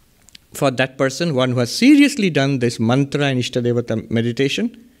 For that person, one who has seriously done this mantra and Ishtadevata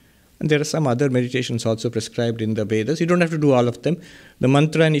meditation, and there are some other meditations also prescribed in the Vedas. You don't have to do all of them. The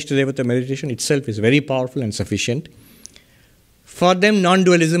mantra and Ishtadevata meditation itself is very powerful and sufficient. For them,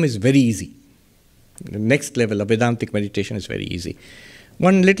 non-dualism is very easy. The next level of Vedantic meditation is very easy.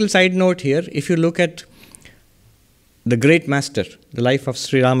 One little side note here, if you look at the great master, the life of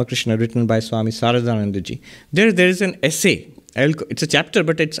Sri Ramakrishna, written by Swami Sarvapriyananda ji, there is an essay. It's a chapter,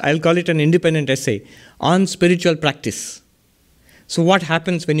 but I'll call it an independent essay on spiritual practice. So what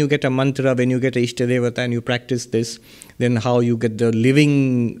happens when you get a mantra, when you get a Ishtadevata and you practice this, then how you get the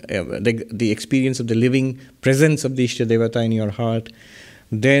living, the experience of the living presence of the Ishtadevata in your heart,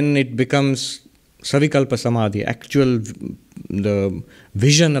 then it becomes Savikalpa Samadhi, the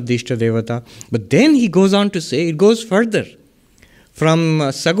vision of the Ishtadevata. But then he goes on to say, it goes further. From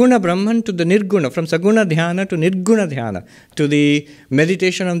Saguna Brahman to the Nirguna, from Saguna Dhyana to Nirguna Dhyana, to the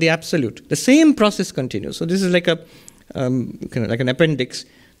meditation on the Absolute. The same process continues. So this is like like an appendix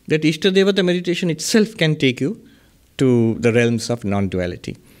that Ishtadevata meditation itself can take you to the realms of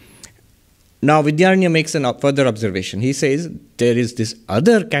non-duality. Now Vidyaranya makes a further observation. He says there is this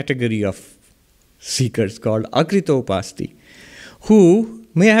other category of seekers called Akritopasti, who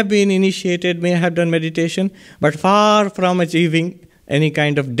may have been initiated, may have done meditation, but far from achieving any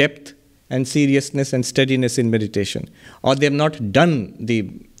kind of depth and seriousness and steadiness in meditation, or they have not done the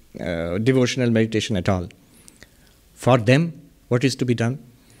devotional meditation at all. For them, what is to be done?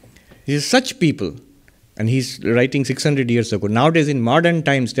 Such people, and he's writing 600 years ago. Nowadays, in modern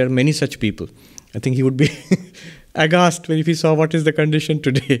times, there are many such people. I think he would be aghast if he saw what is the condition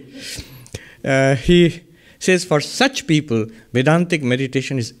today. He says, for such people, Vedantic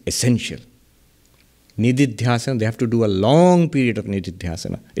meditation is essential. Nididhyasana, they have to do a long period of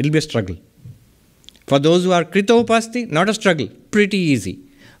Nididhyasana. It will be a struggle. For those who are Kritopasti, not a struggle, pretty easy.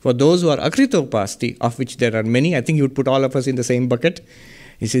 For those who are Akritopasti, of which there are many, I think he would put all of us in the same bucket.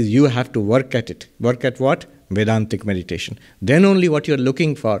 He says, you have to work at it. Work at what? Vedantic meditation. Then only what you're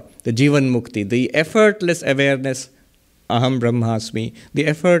looking for, the Jivan Mukti, the effortless awareness, Aham Brahmasmi, the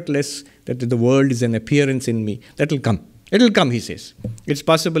effortless, that the world is an appearance in me, that will come. It will come, he says. It's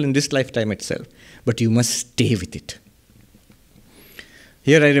possible in this lifetime itself. But you must stay with it.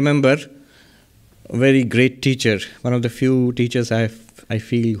 Here I remember a very great teacher, one of the few teachers I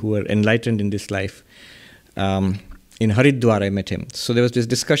feel who are enlightened in this life. In Haridwar I met him. So there was this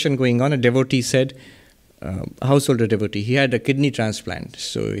discussion going on. A devotee said, a householder devotee, he had a kidney transplant.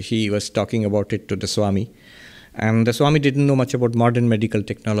 So he was talking about it to the Swami. And the Swami didn't know much about modern medical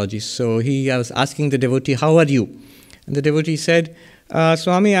technology. So he was asking the devotee, how are you? And the devotee said,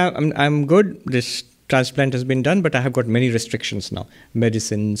 Swami, I'm good. This transplant has been done, but I have got many restrictions now.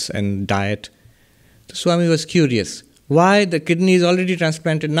 Medicines and diet. The Swami was curious. Why? The kidney is already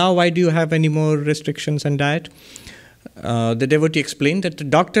transplanted. Now why do you have any more restrictions and diet? The devotee explained that the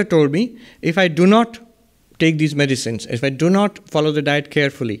doctor told me, if I do not take these medicines, if I do not follow the diet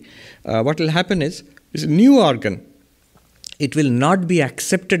carefully, what will happen is, this new organ, it will not be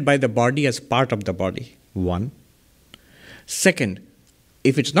accepted by the body as part of the body. One. Second,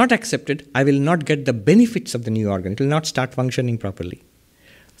 if it's not accepted, I will not get the benefits of the new organ. It will not start functioning properly.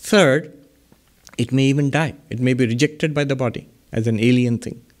 Third, it may even die. It may be rejected by the body as an alien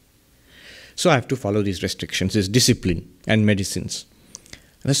thing. So I have to follow these restrictions, this discipline and medicines.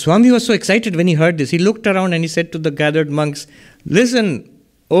 And the Swami was so excited when he heard this. He looked around and he said to the gathered monks, listen,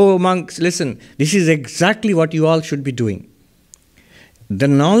 oh monks, listen, this is exactly what you all should be doing. The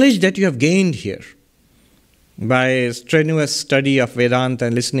knowledge that you have gained here by strenuous study of Vedanta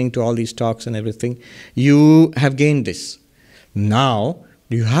and listening to all these talks and everything, you have gained this. Now,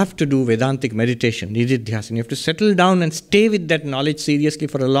 you have to do Vedantic meditation, Nididhyasana. You have to settle down and stay with that knowledge seriously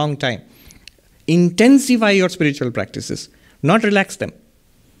for a long time. Intensify your spiritual practices, not relax them.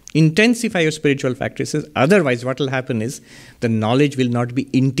 Intensify your spiritual practices. Otherwise, what will happen is the knowledge will not be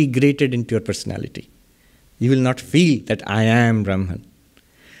integrated into your personality. You will not feel that I am Brahman.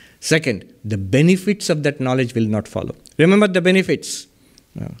 Second, the benefits of that knowledge will not follow. Remember the benefits.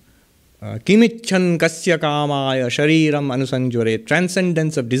 Kimichan kasya kamaya shariram anusanjore.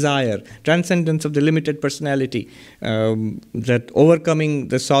 Transcendence of desire, transcendence of the limited personality, that overcoming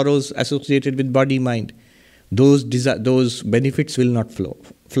the sorrows associated with body-mind. Those benefits will not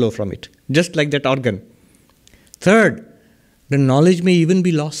flow from it. Just like that organ. Third, the knowledge may even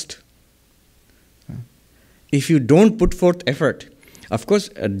be lost. If you don't put forth effort, of course,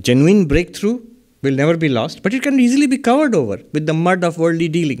 a genuine breakthrough will never be lost, but it can easily be covered over with the mud of worldly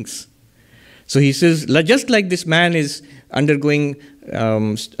dealings. So he says, just like this man is undergoing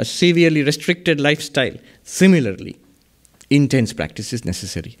a severely restricted lifestyle, similarly, intense practice is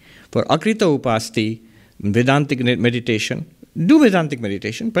necessary. For Akrita Upasti, Vedantic meditation, do Vedantic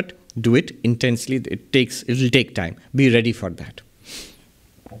meditation, but do it intensely. It will take time. Be ready for that.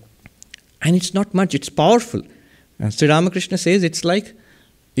 And it's not much, it's powerful. Sri Ramakrishna says it's like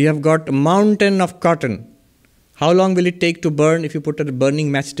you have got a mountain of cotton. How long will it take to burn if you put a burning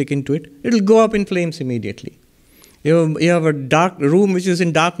matchstick into it? It will go up in flames immediately. You have a dark room which is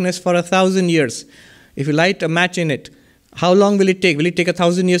in darkness for 1,000 years. If you light a match in it, how long will it take? Will it take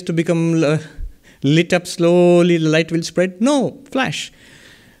 1,000 years to become lit up slowly, the light will spread. No, flash.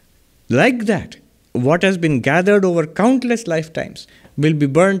 Like that, what has been gathered over countless lifetimes will be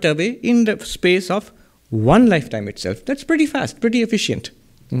burnt away in the space of one lifetime itself. That's pretty fast, pretty efficient.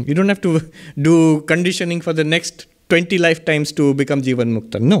 You don't have to do conditioning for the next 20 lifetimes to become Jivan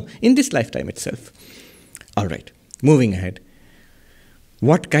Mukta. No, in this lifetime itself. All right, moving ahead.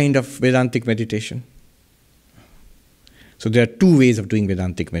 What kind of Vedantic meditation? So there are two ways of doing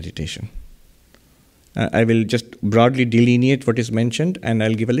Vedantic meditation. I will just broadly delineate what is mentioned, and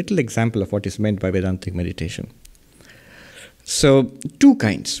I'll give a little example of what is meant by Vedantic meditation. So, two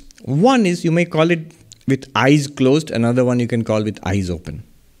kinds. One is, you may call it with eyes closed, another one you can call with eyes open.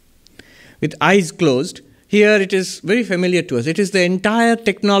 With eyes closed, here it is very familiar to us. It is the entire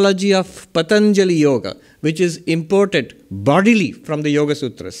technology of Patanjali Yoga, which is imported bodily from the Yoga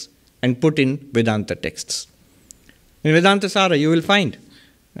Sutras and put in Vedanta texts. In Vedanta Sara, you will find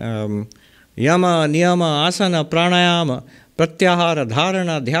Yama, Niyama, Asana, Pranayama, Pratyahara,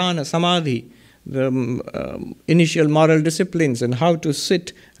 Dharana, Dhyana, Samadhi, the initial moral disciplines, and how to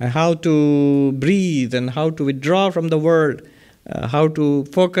sit, and how to breathe, and how to withdraw from the world, how to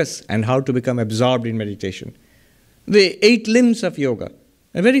focus, and how to become absorbed in meditation. The 8 limbs of yoga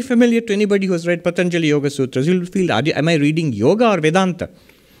are very familiar to anybody who has read Patanjali Yoga Sutras. You will feel, am I reading yoga or Vedanta?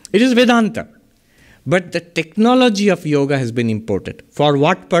 It is Vedanta. But the technology of yoga has been imported. For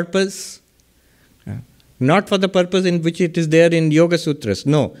what purpose? Not for the purpose in which it is there in Yoga Sutras.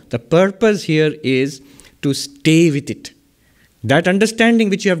 No, the purpose here is to stay with it. That understanding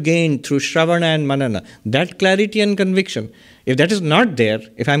which you have gained through Shravana and Manana, that clarity and conviction, if that is not there,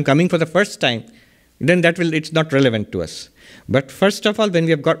 if I am coming for the first time, then it's not relevant to us. But first of all, when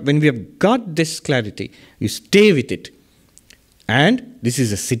we have got this clarity, you stay with it. And this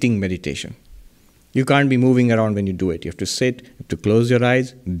is a sitting meditation. You can't be moving around when you do it. You have to sit, you have to close your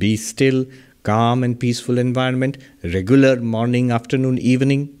eyes, be still, calm and peaceful environment, regular morning, afternoon,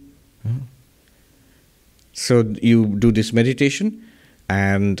 evening. So you do this meditation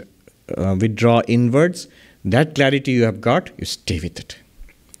and withdraw inwards. That clarity you have got, you stay with it.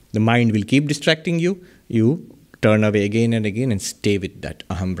 The mind will keep distracting you. You turn away again and again and stay with that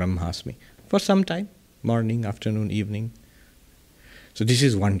Aham Brahmasmi for some time, morning, afternoon, evening. So this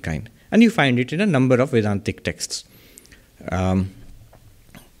is one kind. And you find it in a number of Vedantic texts.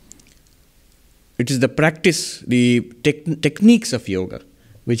 It is the practice, the techniques of yoga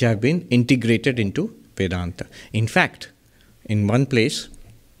which have been integrated into Vedanta. In fact, in one place,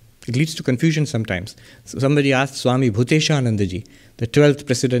 it leads to confusion sometimes. So somebody asked Swami Bhuteshanandaji, the 12th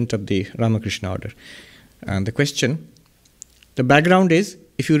president of the Ramakrishna order, and the question, the background is,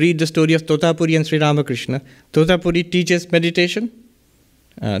 if you read the story of Totapuri and Sri Ramakrishna, Totapuri teaches meditation,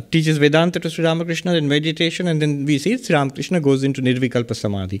 teaches Vedanta to Sri Ramakrishna in meditation, and then we see Sri Ramakrishna goes into Nirvikalpa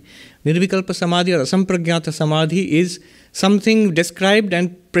Samadhi. Nirvikalpa Samadhi or Asampragyata Samadhi is something described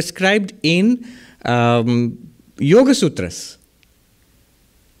and prescribed in Yoga Sutras.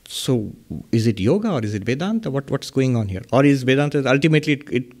 So, is it yoga or is it Vedanta? What's going on here? Or is Vedanta, ultimately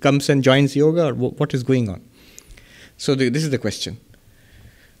it comes and joins yoga, or what is going on? So, this is the question.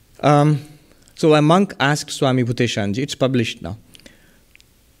 So, a monk asked Swami Bhuteshanji, it's published now,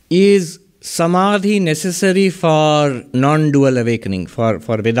 is Samadhi necessary for non-dual awakening, for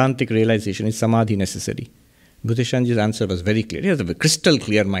Vedantic realization? Is Samadhi necessary? Bhuteshanji's answer was very clear. He has a crystal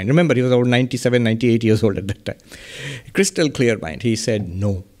clear mind. Remember, he was about 97, 98 years old at that time. Crystal clear mind. He said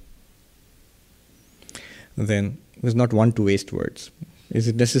no. Then he was not one to waste words. Is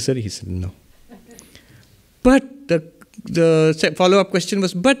it necessary? He said no. But the follow-up question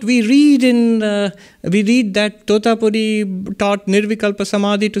was, but we read that Totapuri taught Nirvikalpa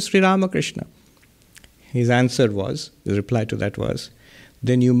Samadhi to Sri Ramakrishna. His answer was, the reply to that was,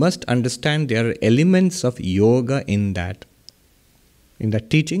 then you must understand there are elements of yoga in that. In that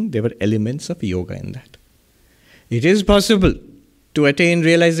teaching, there were elements of yoga in that. It is possible to attain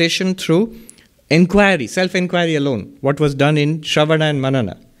realization through inquiry, self-inquiry alone, what was done in Shravana and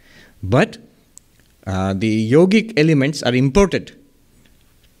Manana. But the yogic elements are imported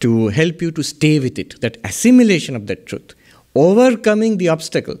to help you to stay with it, that assimilation of that truth, overcoming the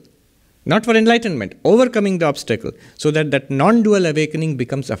obstacle, not for enlightenment, overcoming the obstacle, so that that non-dual awakening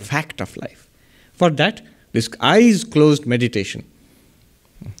becomes a fact of life. For that, this eyes closed meditation.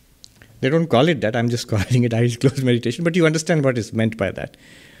 They don't call it that, I'm just calling it eyes closed meditation, but you understand what is meant by that.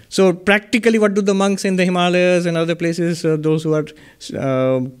 So practically, what do the monks in the Himalayas and other places, those who are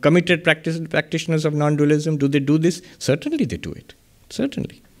committed practitioners of non-dualism, do they do this? Certainly they do it.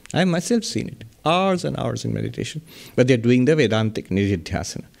 Certainly. I have myself seen it. Hours and hours in meditation. But they're doing the Vedantic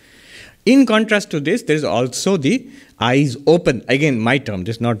Nididhyasana. In contrast to this, there is also the eyes open. Again, my term,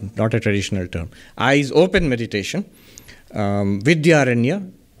 this is not a traditional term. Eyes open meditation.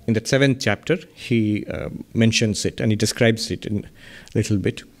 Vidyaranya, in the 7th chapter, he mentions it and he describes it in a little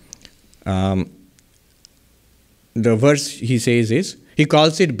bit. The verse he says is, he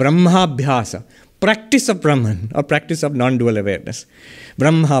calls it Brahmabhyasa, practice of Brahman or practice of non-dual awareness.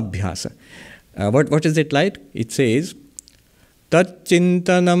 Brahmabhyasa. What is it like? It says, Tat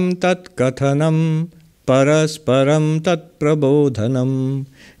chintanam tat kathanam parasparam tat prabodhanam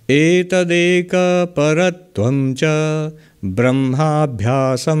etadeka paratvam cha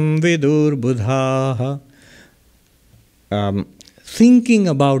brahmabhyasam vidur buddhaha. Thinking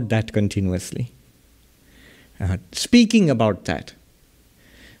about that continuously, speaking about that,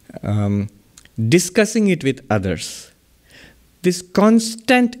 discussing it with others, this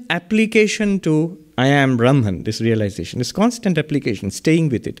constant application to I am Brahman, this realization, this constant application, staying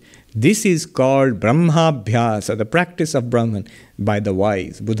with it, this is called Brahmabhyasa, the practice of Brahman by the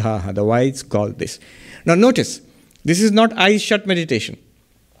wise, Buddha, the wise call this. Now notice, this is not eyes shut meditation.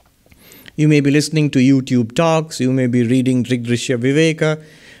 You may be listening to YouTube talks, you may be reading Drigdrishya Viveka,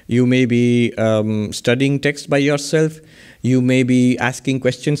 you may be studying text by yourself, you may be asking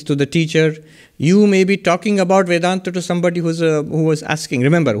questions to the teacher, you may be talking about Vedanta to somebody who was asking.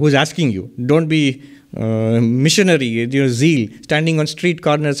 Remember, who's asking you. Don't be missionary, zeal, standing on street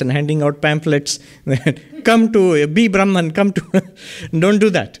corners and handing out pamphlets. Come to, be Brahman, come to. Don't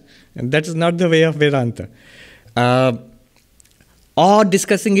do that. And that is not the way of Vedanta. Or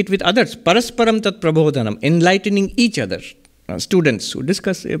discussing it with others. Parasparam tat prabodhanam, enlightening each other. Students who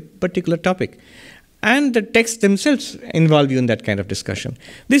discuss a particular topic. And the texts themselves involve you in that kind of discussion.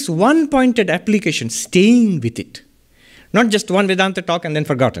 This one-pointed application, staying with it. Not just one Vedanta talk and then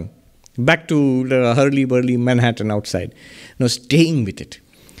forgotten. Back to the hurly-burly Manhattan outside. No, staying with it.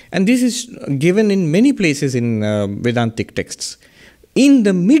 And this is given in many places in Vedantic texts. In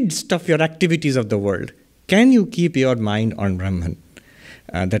the midst of your activities of the world, can you keep your mind on Brahman?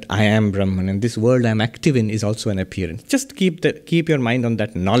 That I am Brahman and this world I am active in is also an appearance. Just keep your mind on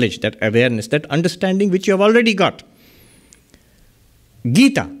that knowledge, that awareness, that understanding which you have already got.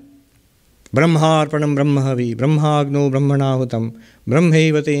 Gita. Brahmarpanam brahmahavi, brahmagno brahmanahutam,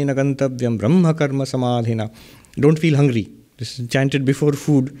 brahmaevatena gantavyam, brahma karma samadhina. Don't feel hungry. This is chanted before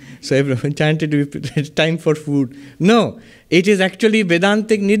food. So everyone chanted, it's time for food. No, it is actually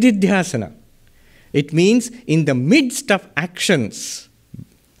Vedantic nididhyasana. It means in the midst of actions,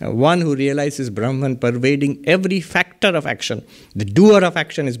 one who realizes Brahman pervading every factor of action. The doer of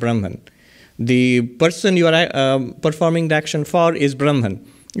action is Brahman. The person you are performing the action for is Brahman.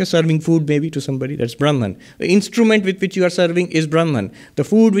 You're serving food maybe to somebody, that's Brahman. The instrument with which you are serving is Brahman. The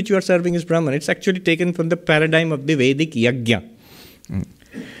food which you are serving is Brahman. It's actually taken from the paradigm of the Vedic yajna.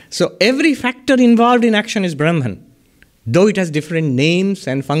 So every factor involved in action is Brahman. Though it has different names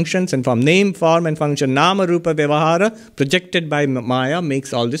and functions and form. Name, form and function. Nama, Rupa, Vyavahara projected by Maya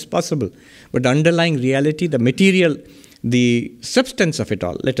makes all this possible. But the underlying reality, the material, the substance of it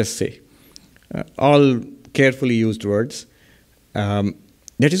all, let us say, all carefully used words,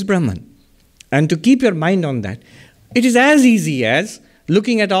 that is Brahman. And to keep your mind on that, it is as easy as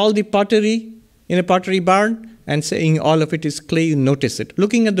looking at all the pottery in a pottery barn and saying all of it is clay, you notice it.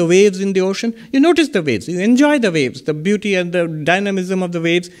 Looking at the waves in the ocean, you notice the waves. You enjoy the waves, the beauty and the dynamism of the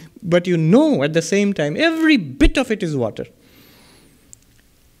waves, but you know at the same time, every bit of it is water.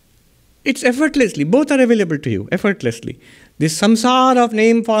 It's effortlessly, both are available to you, effortlessly. This samsara of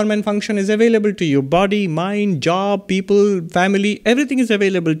name, form and function is available to you. Body, mind, job, people, family, everything is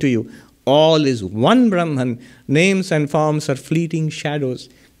available to you. All is one Brahman. Names and forms are fleeting shadows,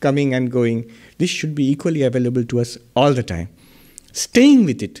 coming and going. This should be equally available to us all the time. Staying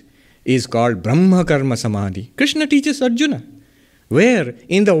with it is called Brahma Karma Samadhi. Krishna teaches Arjuna, where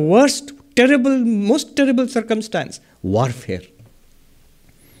in the worst, terrible, most terrible circumstance, warfare.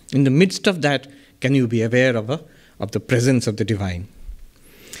 In the midst of that, can you be aware of the presence of the divine?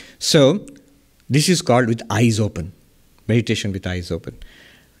 So, this is called with eyes open. Meditation with eyes open.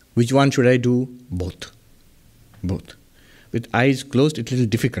 Which one should I do? Both. Both. With eyes closed, it's a little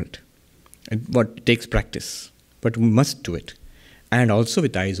difficult. It takes practice, but we must do it. And also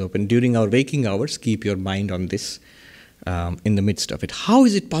with eyes open. During our waking hours, keep your mind on this in the midst of it. How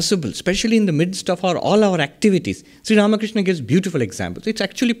is it possible, especially in the midst of all our activities? Sri Ramakrishna gives beautiful examples. It's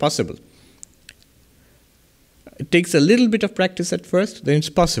actually possible. It takes a little bit of practice at first, then it's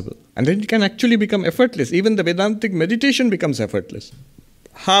possible. And then it can actually become effortless. Even the Vedantic meditation becomes effortless.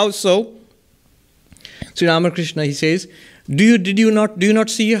 How so? Sri Ramakrishna, he says, do you not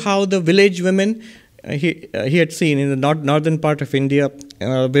see how the village women, he had seen in the northern part of India,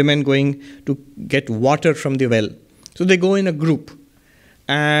 women going to get water from the well. So they go in a group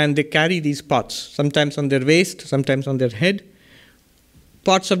and they carry these pots, sometimes on their waist, sometimes on their head,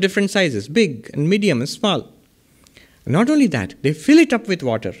 pots of different sizes, big and medium and small. Not only that, they fill it up with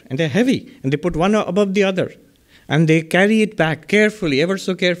water and they're heavy and they put one above the other and they carry it back carefully, ever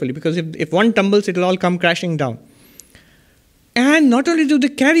so carefully, because if one tumbles, it'll all come crashing down. And not only do they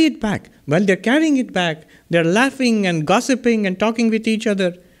carry it back, while they're carrying it back, they're laughing and gossiping and talking with each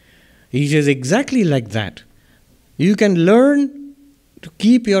other. He says exactly like that. You can learn to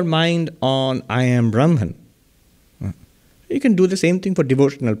keep your mind on I am Brahman. You can do the same thing for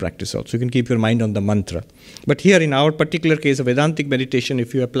devotional practice also. You can keep your mind on the mantra. But here in our particular case of Vedantic meditation,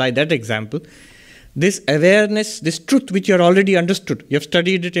 if you apply that example, this awareness, this truth which you are already understood, you have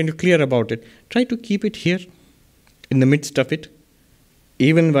studied it and you're clear about it, try to keep it here in the midst of it.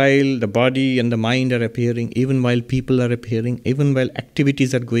 Even while the body and the mind are appearing, even while people are appearing, even while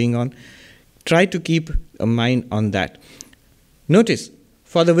activities are going on, try to keep a mind on that. Notice,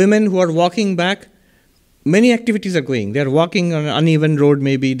 for the women who are walking back, many activities are going. They are walking on an uneven road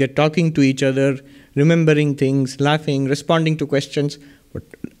maybe, they're talking to each other, remembering things, laughing, responding to questions,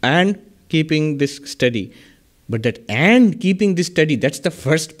 and keeping this steady. But that and keeping this steady, that's the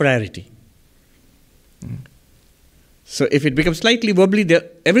first priority. So if it becomes slightly wobbly,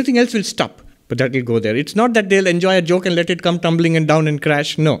 everything else will stop, but that will go there. It's not that they'll enjoy a joke and let it come tumbling and down and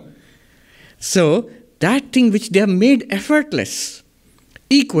crash, no. So that thing which they have made effortless,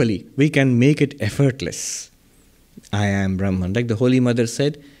 equally, we can make it effortless. I am Brahman. Like the Holy Mother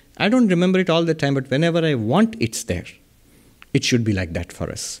said, I don't remember it all the time, but whenever I want, it's there. It should be like that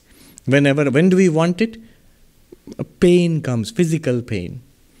for us. When do we want it? A pain comes, physical pain.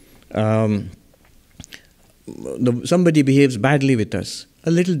 Somebody behaves badly with us.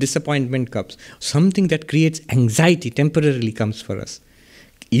 A little disappointment comes. Something that creates anxiety temporarily comes for us.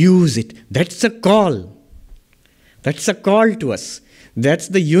 Use it. That's a call. That's a call to us. That's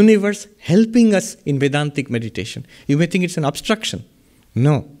the universe helping us in Vedantic meditation. You may think it's an obstruction.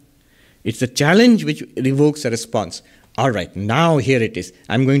 No. It's a challenge which evokes a response. All right, now here it is.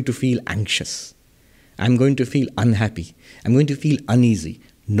 I'm going to feel anxious. I'm going to feel unhappy. I'm going to feel uneasy.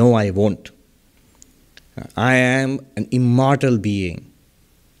 No, I won't. I am an immortal being.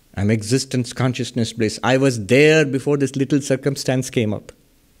 I'm existence, consciousness, bliss. I was there before this little circumstance came up.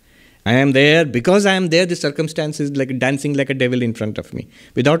 I am there. Because I am there, the circumstance is like dancing like a devil in front of me.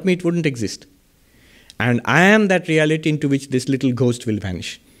 Without me, it wouldn't exist. And I am that reality into which this little ghost will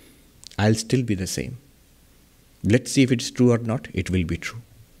vanish. I'll still be the same. Let's see if it's true or not. It will be true.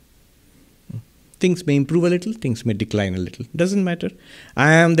 Things may improve a little, things may decline a little. Doesn't matter.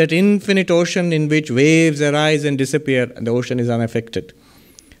 I am that infinite ocean in which waves arise and disappear, and the ocean is unaffected.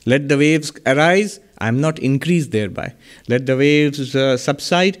 Let the waves arise, I am not increased thereby. Let the waves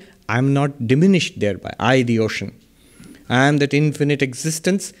subside, I am not diminished thereby. I, the ocean. I am that infinite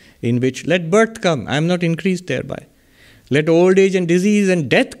existence in which let birth come, I am not increased thereby. Let old age and disease and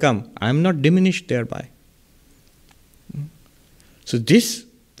death come, I am not diminished thereby. So this,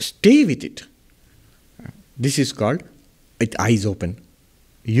 stay with it. This is called with eyes open.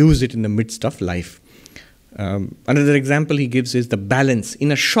 Use it in the midst of life. Another example he gives is the balance.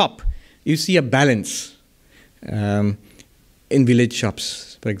 In a shop, you see a balance. In village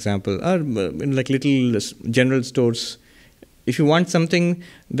shops, for example, or in like little general stores. If you want something,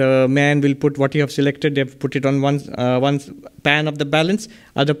 the man will put what you have selected, they have put it on one pan of the balance,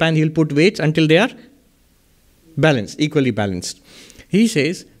 other pan he'll put weights until they are balanced, equally balanced. He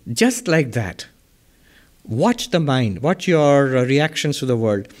says, just like that, watch the mind, watch your reactions to the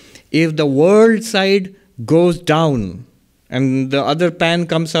world. If the world side goes down and the other pan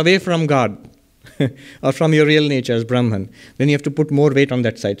comes away from God or from your real nature as Brahman, then you have to put more weight on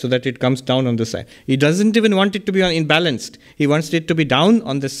that side so that it comes down on the side. He doesn't even want it to be imbalanced. He wants it to be down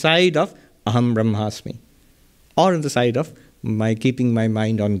on the side of Aham Brahmasmi or on the side of my keeping my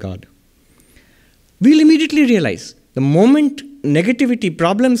mind on God. We'll immediately realize the moment negativity,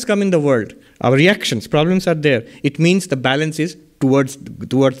 problems come in the world, our reactions, problems are there, it means the balance is towards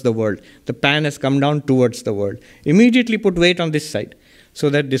the world. The pan has come down towards the world. Immediately put weight on this side so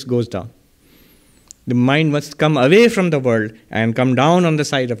that this goes down. The mind must come away from the world and come down on the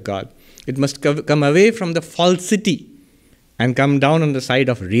side of God. It must come away from the falsity and come down on the side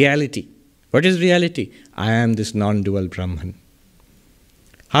of reality. What is reality? I am this non-dual Brahman.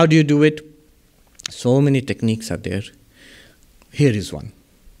 How do you do it? So many techniques are there. Here is one.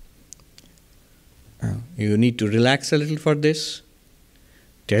 You need to relax a little for this.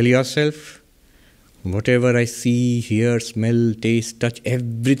 Tell yourself, whatever I see, hear, smell, taste, touch,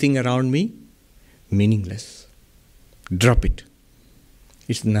 everything around me, meaningless. Drop it.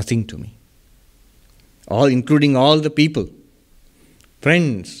 It's nothing to me. All, including all the people,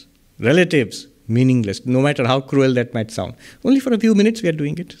 friends, relatives, meaningless, no matter how cruel that might sound. Only for a few minutes we are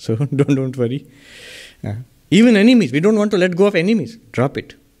doing it, so don't worry. Even enemies, we don't want to let go of enemies. Drop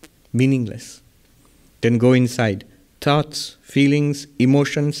it. Meaningless. Then go inside. Thoughts, feelings,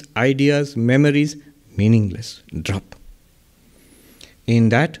 emotions, ideas, memories, meaningless. Drop. In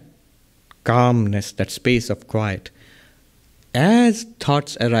that calmness, that space of quiet, as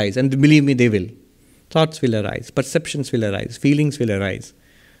thoughts arise, and believe me, they will. Thoughts will arise, perceptions will arise, feelings will arise.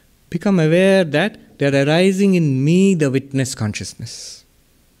 Become aware that they are arising in me, the witness consciousness.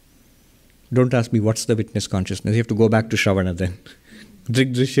 Don't ask me what's the witness consciousness. You have to go back to Shravana then.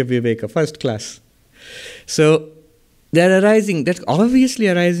 Drigdrishya Viveka, first class. So, they are arising, that's obviously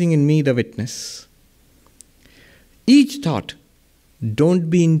arising in me, the witness. Each thought, don't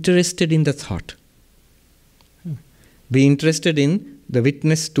be interested in the thought. Be interested in the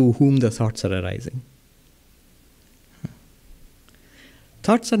witness to whom the thoughts are arising.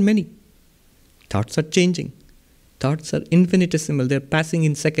 Thoughts are many. Thoughts are changing. Thoughts are infinitesimal. They are passing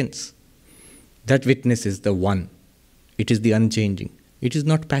in seconds. That witness is the one. It is the unchanging. It is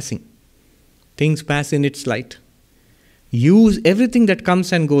not passing. Things pass in its light. Use everything that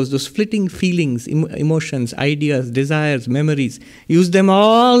comes and goes, those flitting feelings, emotions, ideas, desires, memories. Use them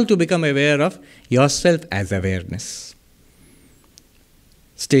all to become aware of yourself as awareness.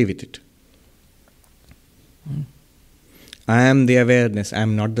 Stay with it. I am the awareness, I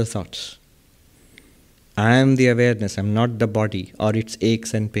am not the thoughts. I am the awareness, I am not the body or its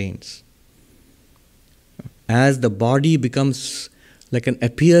aches and pains. As the body becomes like an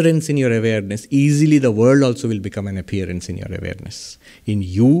appearance in your awareness, easily the world also will become an appearance in your awareness. In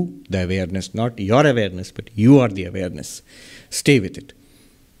you, the awareness, not your awareness, but you are the awareness. Stay with it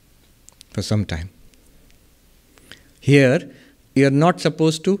for some time. Here, you are not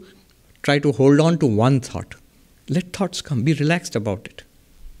supposed to try to hold on to one thought. Let thoughts come. Be relaxed about it.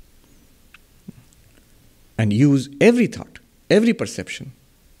 And use every thought, every perception,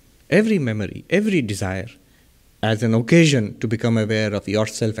 every memory, every desire as an occasion to become aware of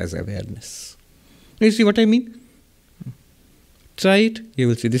yourself as awareness. You see what I mean? Try it. You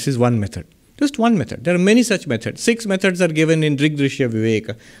will see this is one method. Just one method. There are many such methods. 6 methods are given in Drigdrishya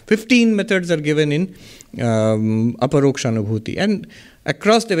Viveka. 15 methods are given in Aparokshanubhuti. And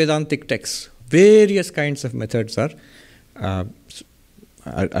across the Vedantic texts, various kinds of methods are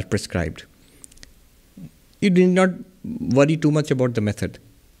prescribed. You need not worry too much about the method.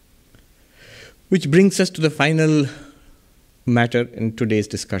 Which brings us to the final matter in today's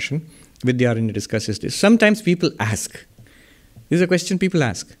discussion. Vidyaranya discusses this. Sometimes people ask, this is a question people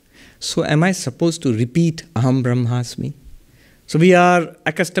ask, so am I supposed to repeat Aham Brahmasmi? So we are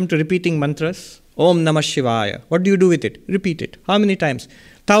accustomed to repeating mantras. Om Namah Shivaya. What do you do with it? Repeat it. How many times?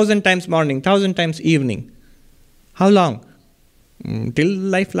 1,000 times morning, 1,000 times evening. How long? Till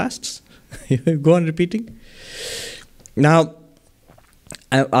life lasts. Go on repeating. Now,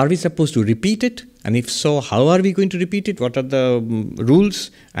 are we supposed to repeat it? And if so, how are we going to repeat it? What are the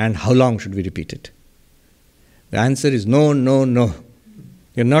rules? And how long should we repeat it? The answer is no, no, no.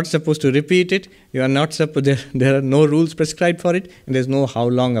 You're not supposed to repeat it. You are not there are no rules prescribed for it, and there's no how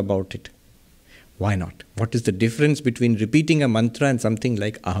long about it. Why not? What is the difference between repeating a mantra and something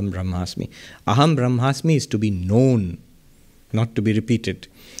like Aham Brahmasmi? Aham Brahmasmi is to be known, not to be repeated.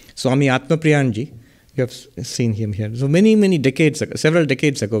 Swami Atmapriyanji, you have seen him here. So many decades ago, several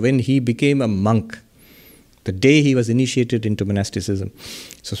decades ago, when he became a monk, the day he was initiated into monasticism,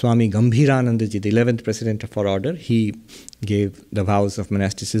 so Swami Gambhiranandaji, the 11th president of our order, he gave the vows of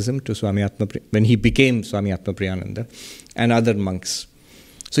monasticism to Swami Atmapriyananda, when he became Swami Atmapriyananda, and other monks.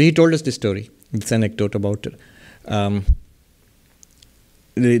 So he told us this story, this anecdote about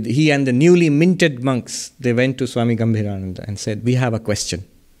he and the newly minted monks, they went to Swami Gambhirananda and said, we have a question.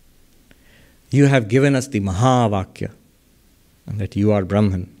 You have given us the Mahavakya, and that you are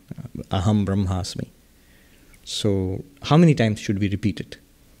Brahman, Aham Brahmasmi. So, how many times should we repeat it?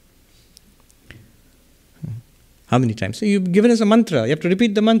 How many times? So, you've given us a mantra. You have to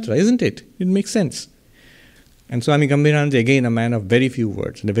repeat the mantra, isn't it? It makes sense. And Swami Gambhirananda, again, a man of very few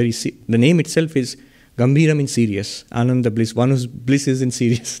words. And the name itself is Gambhira means serious. Ananda, bliss. One whose bliss is in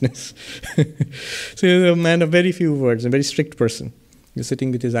seriousness. So, he's a man of very few words, a very strict person. He's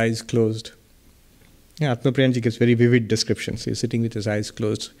sitting with his eyes closed. Yeah, Atmapriyanji gives very vivid descriptions. He's sitting with his eyes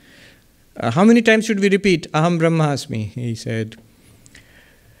closed. How many times should we repeat Aham Brahmasmi? He said,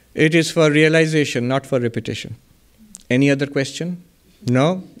 it is for realization, not for repetition. Any other question?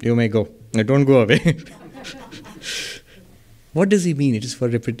 No? You may go. No, don't go away. What does he mean? It is for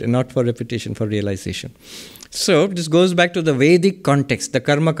not for repetition, for realization. So this goes back to the Vedic context, the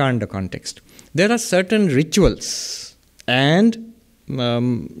Karma Kanda context. There are certain rituals and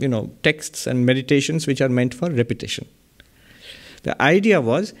texts and meditations which are meant for repetition. The idea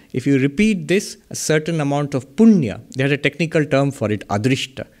was, if you repeat this, a certain amount of punya, they had a technical term for it,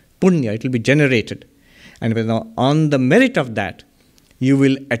 adrishta, punya, it will be generated. And on the merit of that, you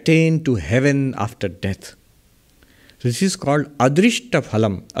will attain to heaven after death. So this is called adrishta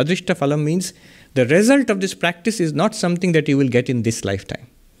phalam. Adrishta phalam means the result of this practice is not something that you will get in this lifetime.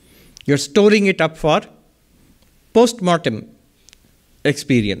 You're storing it up for post-mortem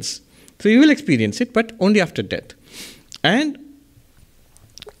experience. So you will experience it, but only after death. And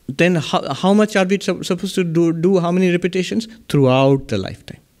then how much are we supposed to do how many repetitions? Throughout the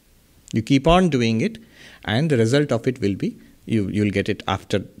lifetime. You keep on doing it, and the result of it will be, you'll get it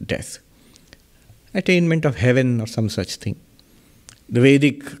after death. Attainment of heaven or some such thing. The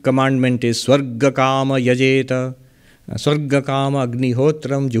Vedic commandment is Swarga Kama Yajeta, Swarga Kama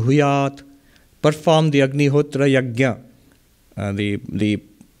Agnihotram Juhuyat. Perform the Agnihotra Yajna, the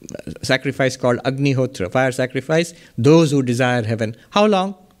sacrifice called Agnihotra, fire sacrifice, those who desire heaven. How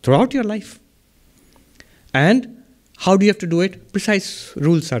long? Throughout your life. And how do you have to do it? Precise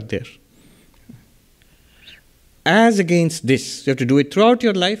rules are there. As against this, you have to do it throughout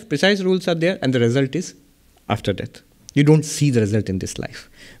your life, precise rules are there, and the result is after death. You don't see the result in this life.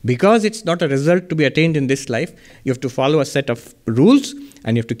 Because it's not a result to be attained in this life, you have to follow a set of rules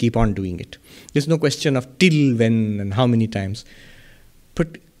and you have to keep on doing it. There's no question of till when and how many times.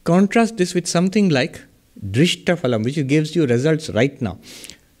 But contrast this with something like drishta phalam, which gives you results right now.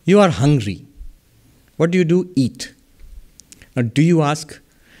 You are hungry. What do? Eat. Now, do you ask,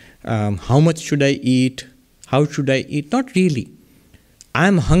 how much should I eat? How should I eat? Not really. I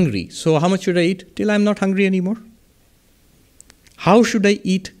am hungry. So how much should I eat? Till I am not hungry anymore. How should I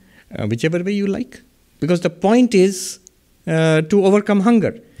eat? Whichever way you like. Because the point is to overcome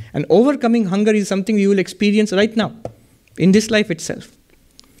hunger. And overcoming hunger is something you will experience right now, in this life itself.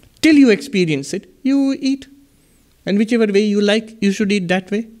 Till you experience it, you eat. And whichever way you like, you should eat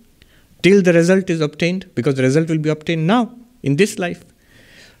that way. Till the result is obtained, because the result will be obtained now, in this life.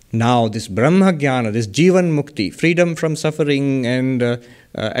 Now, this Brahma Jnana, this Jivan Mukti, freedom from suffering and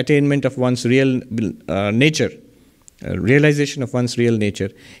attainment of one's real nature, realization of one's real nature.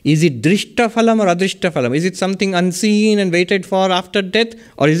 Is it drishta phalam or adrishta phalam? Is it something unseen and waited for after death?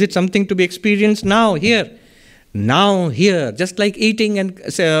 Or is it something to be experienced now, here? Now, here, just like eating and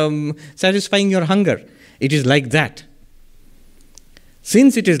satisfying your hunger. It is like that.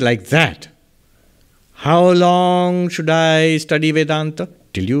 Since it is like that, how long should I study Vedanta?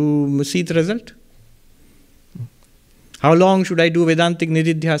 Till you see the result. How long should I do Vedantic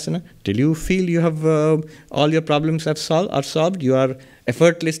Nididhyasana? Till you feel you have all your problems are solved. You are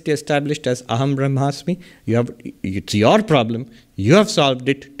effortlessly established as Aham Brahmasmi. It's your problem. You have solved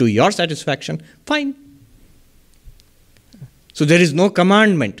it to your satisfaction. Fine. So there is no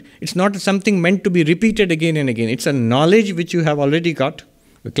commandment. It's not something meant to be repeated again and again. It's a knowledge which you have already got,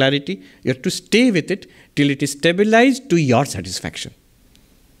 the clarity. You have to stay with it till it is stabilized to your satisfaction.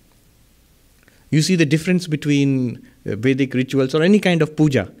 You see the difference between Vedic rituals or any kind of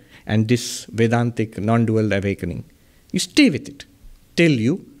puja and this Vedantic non-dual awakening. You stay with it till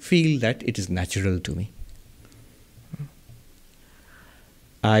you feel that it is natural to me.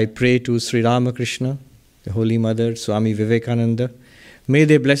 I pray to Sri Ramakrishna, the Holy Mother, Swami Vivekananda. May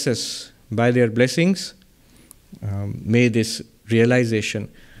they bless us by their blessings. May this realization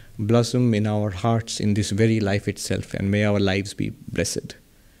blossom in our hearts in this very life itself, and may our lives be blessed.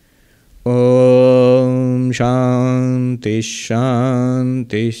 Om Shanti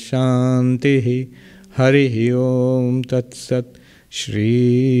Shanti Shanti Hari Om Tat Sat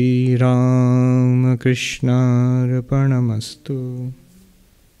Shri Ramakrishna Arpanamastu.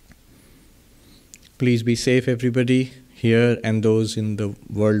 Please be safe, everybody, here and those in the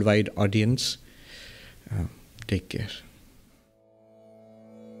worldwide audience. Take care.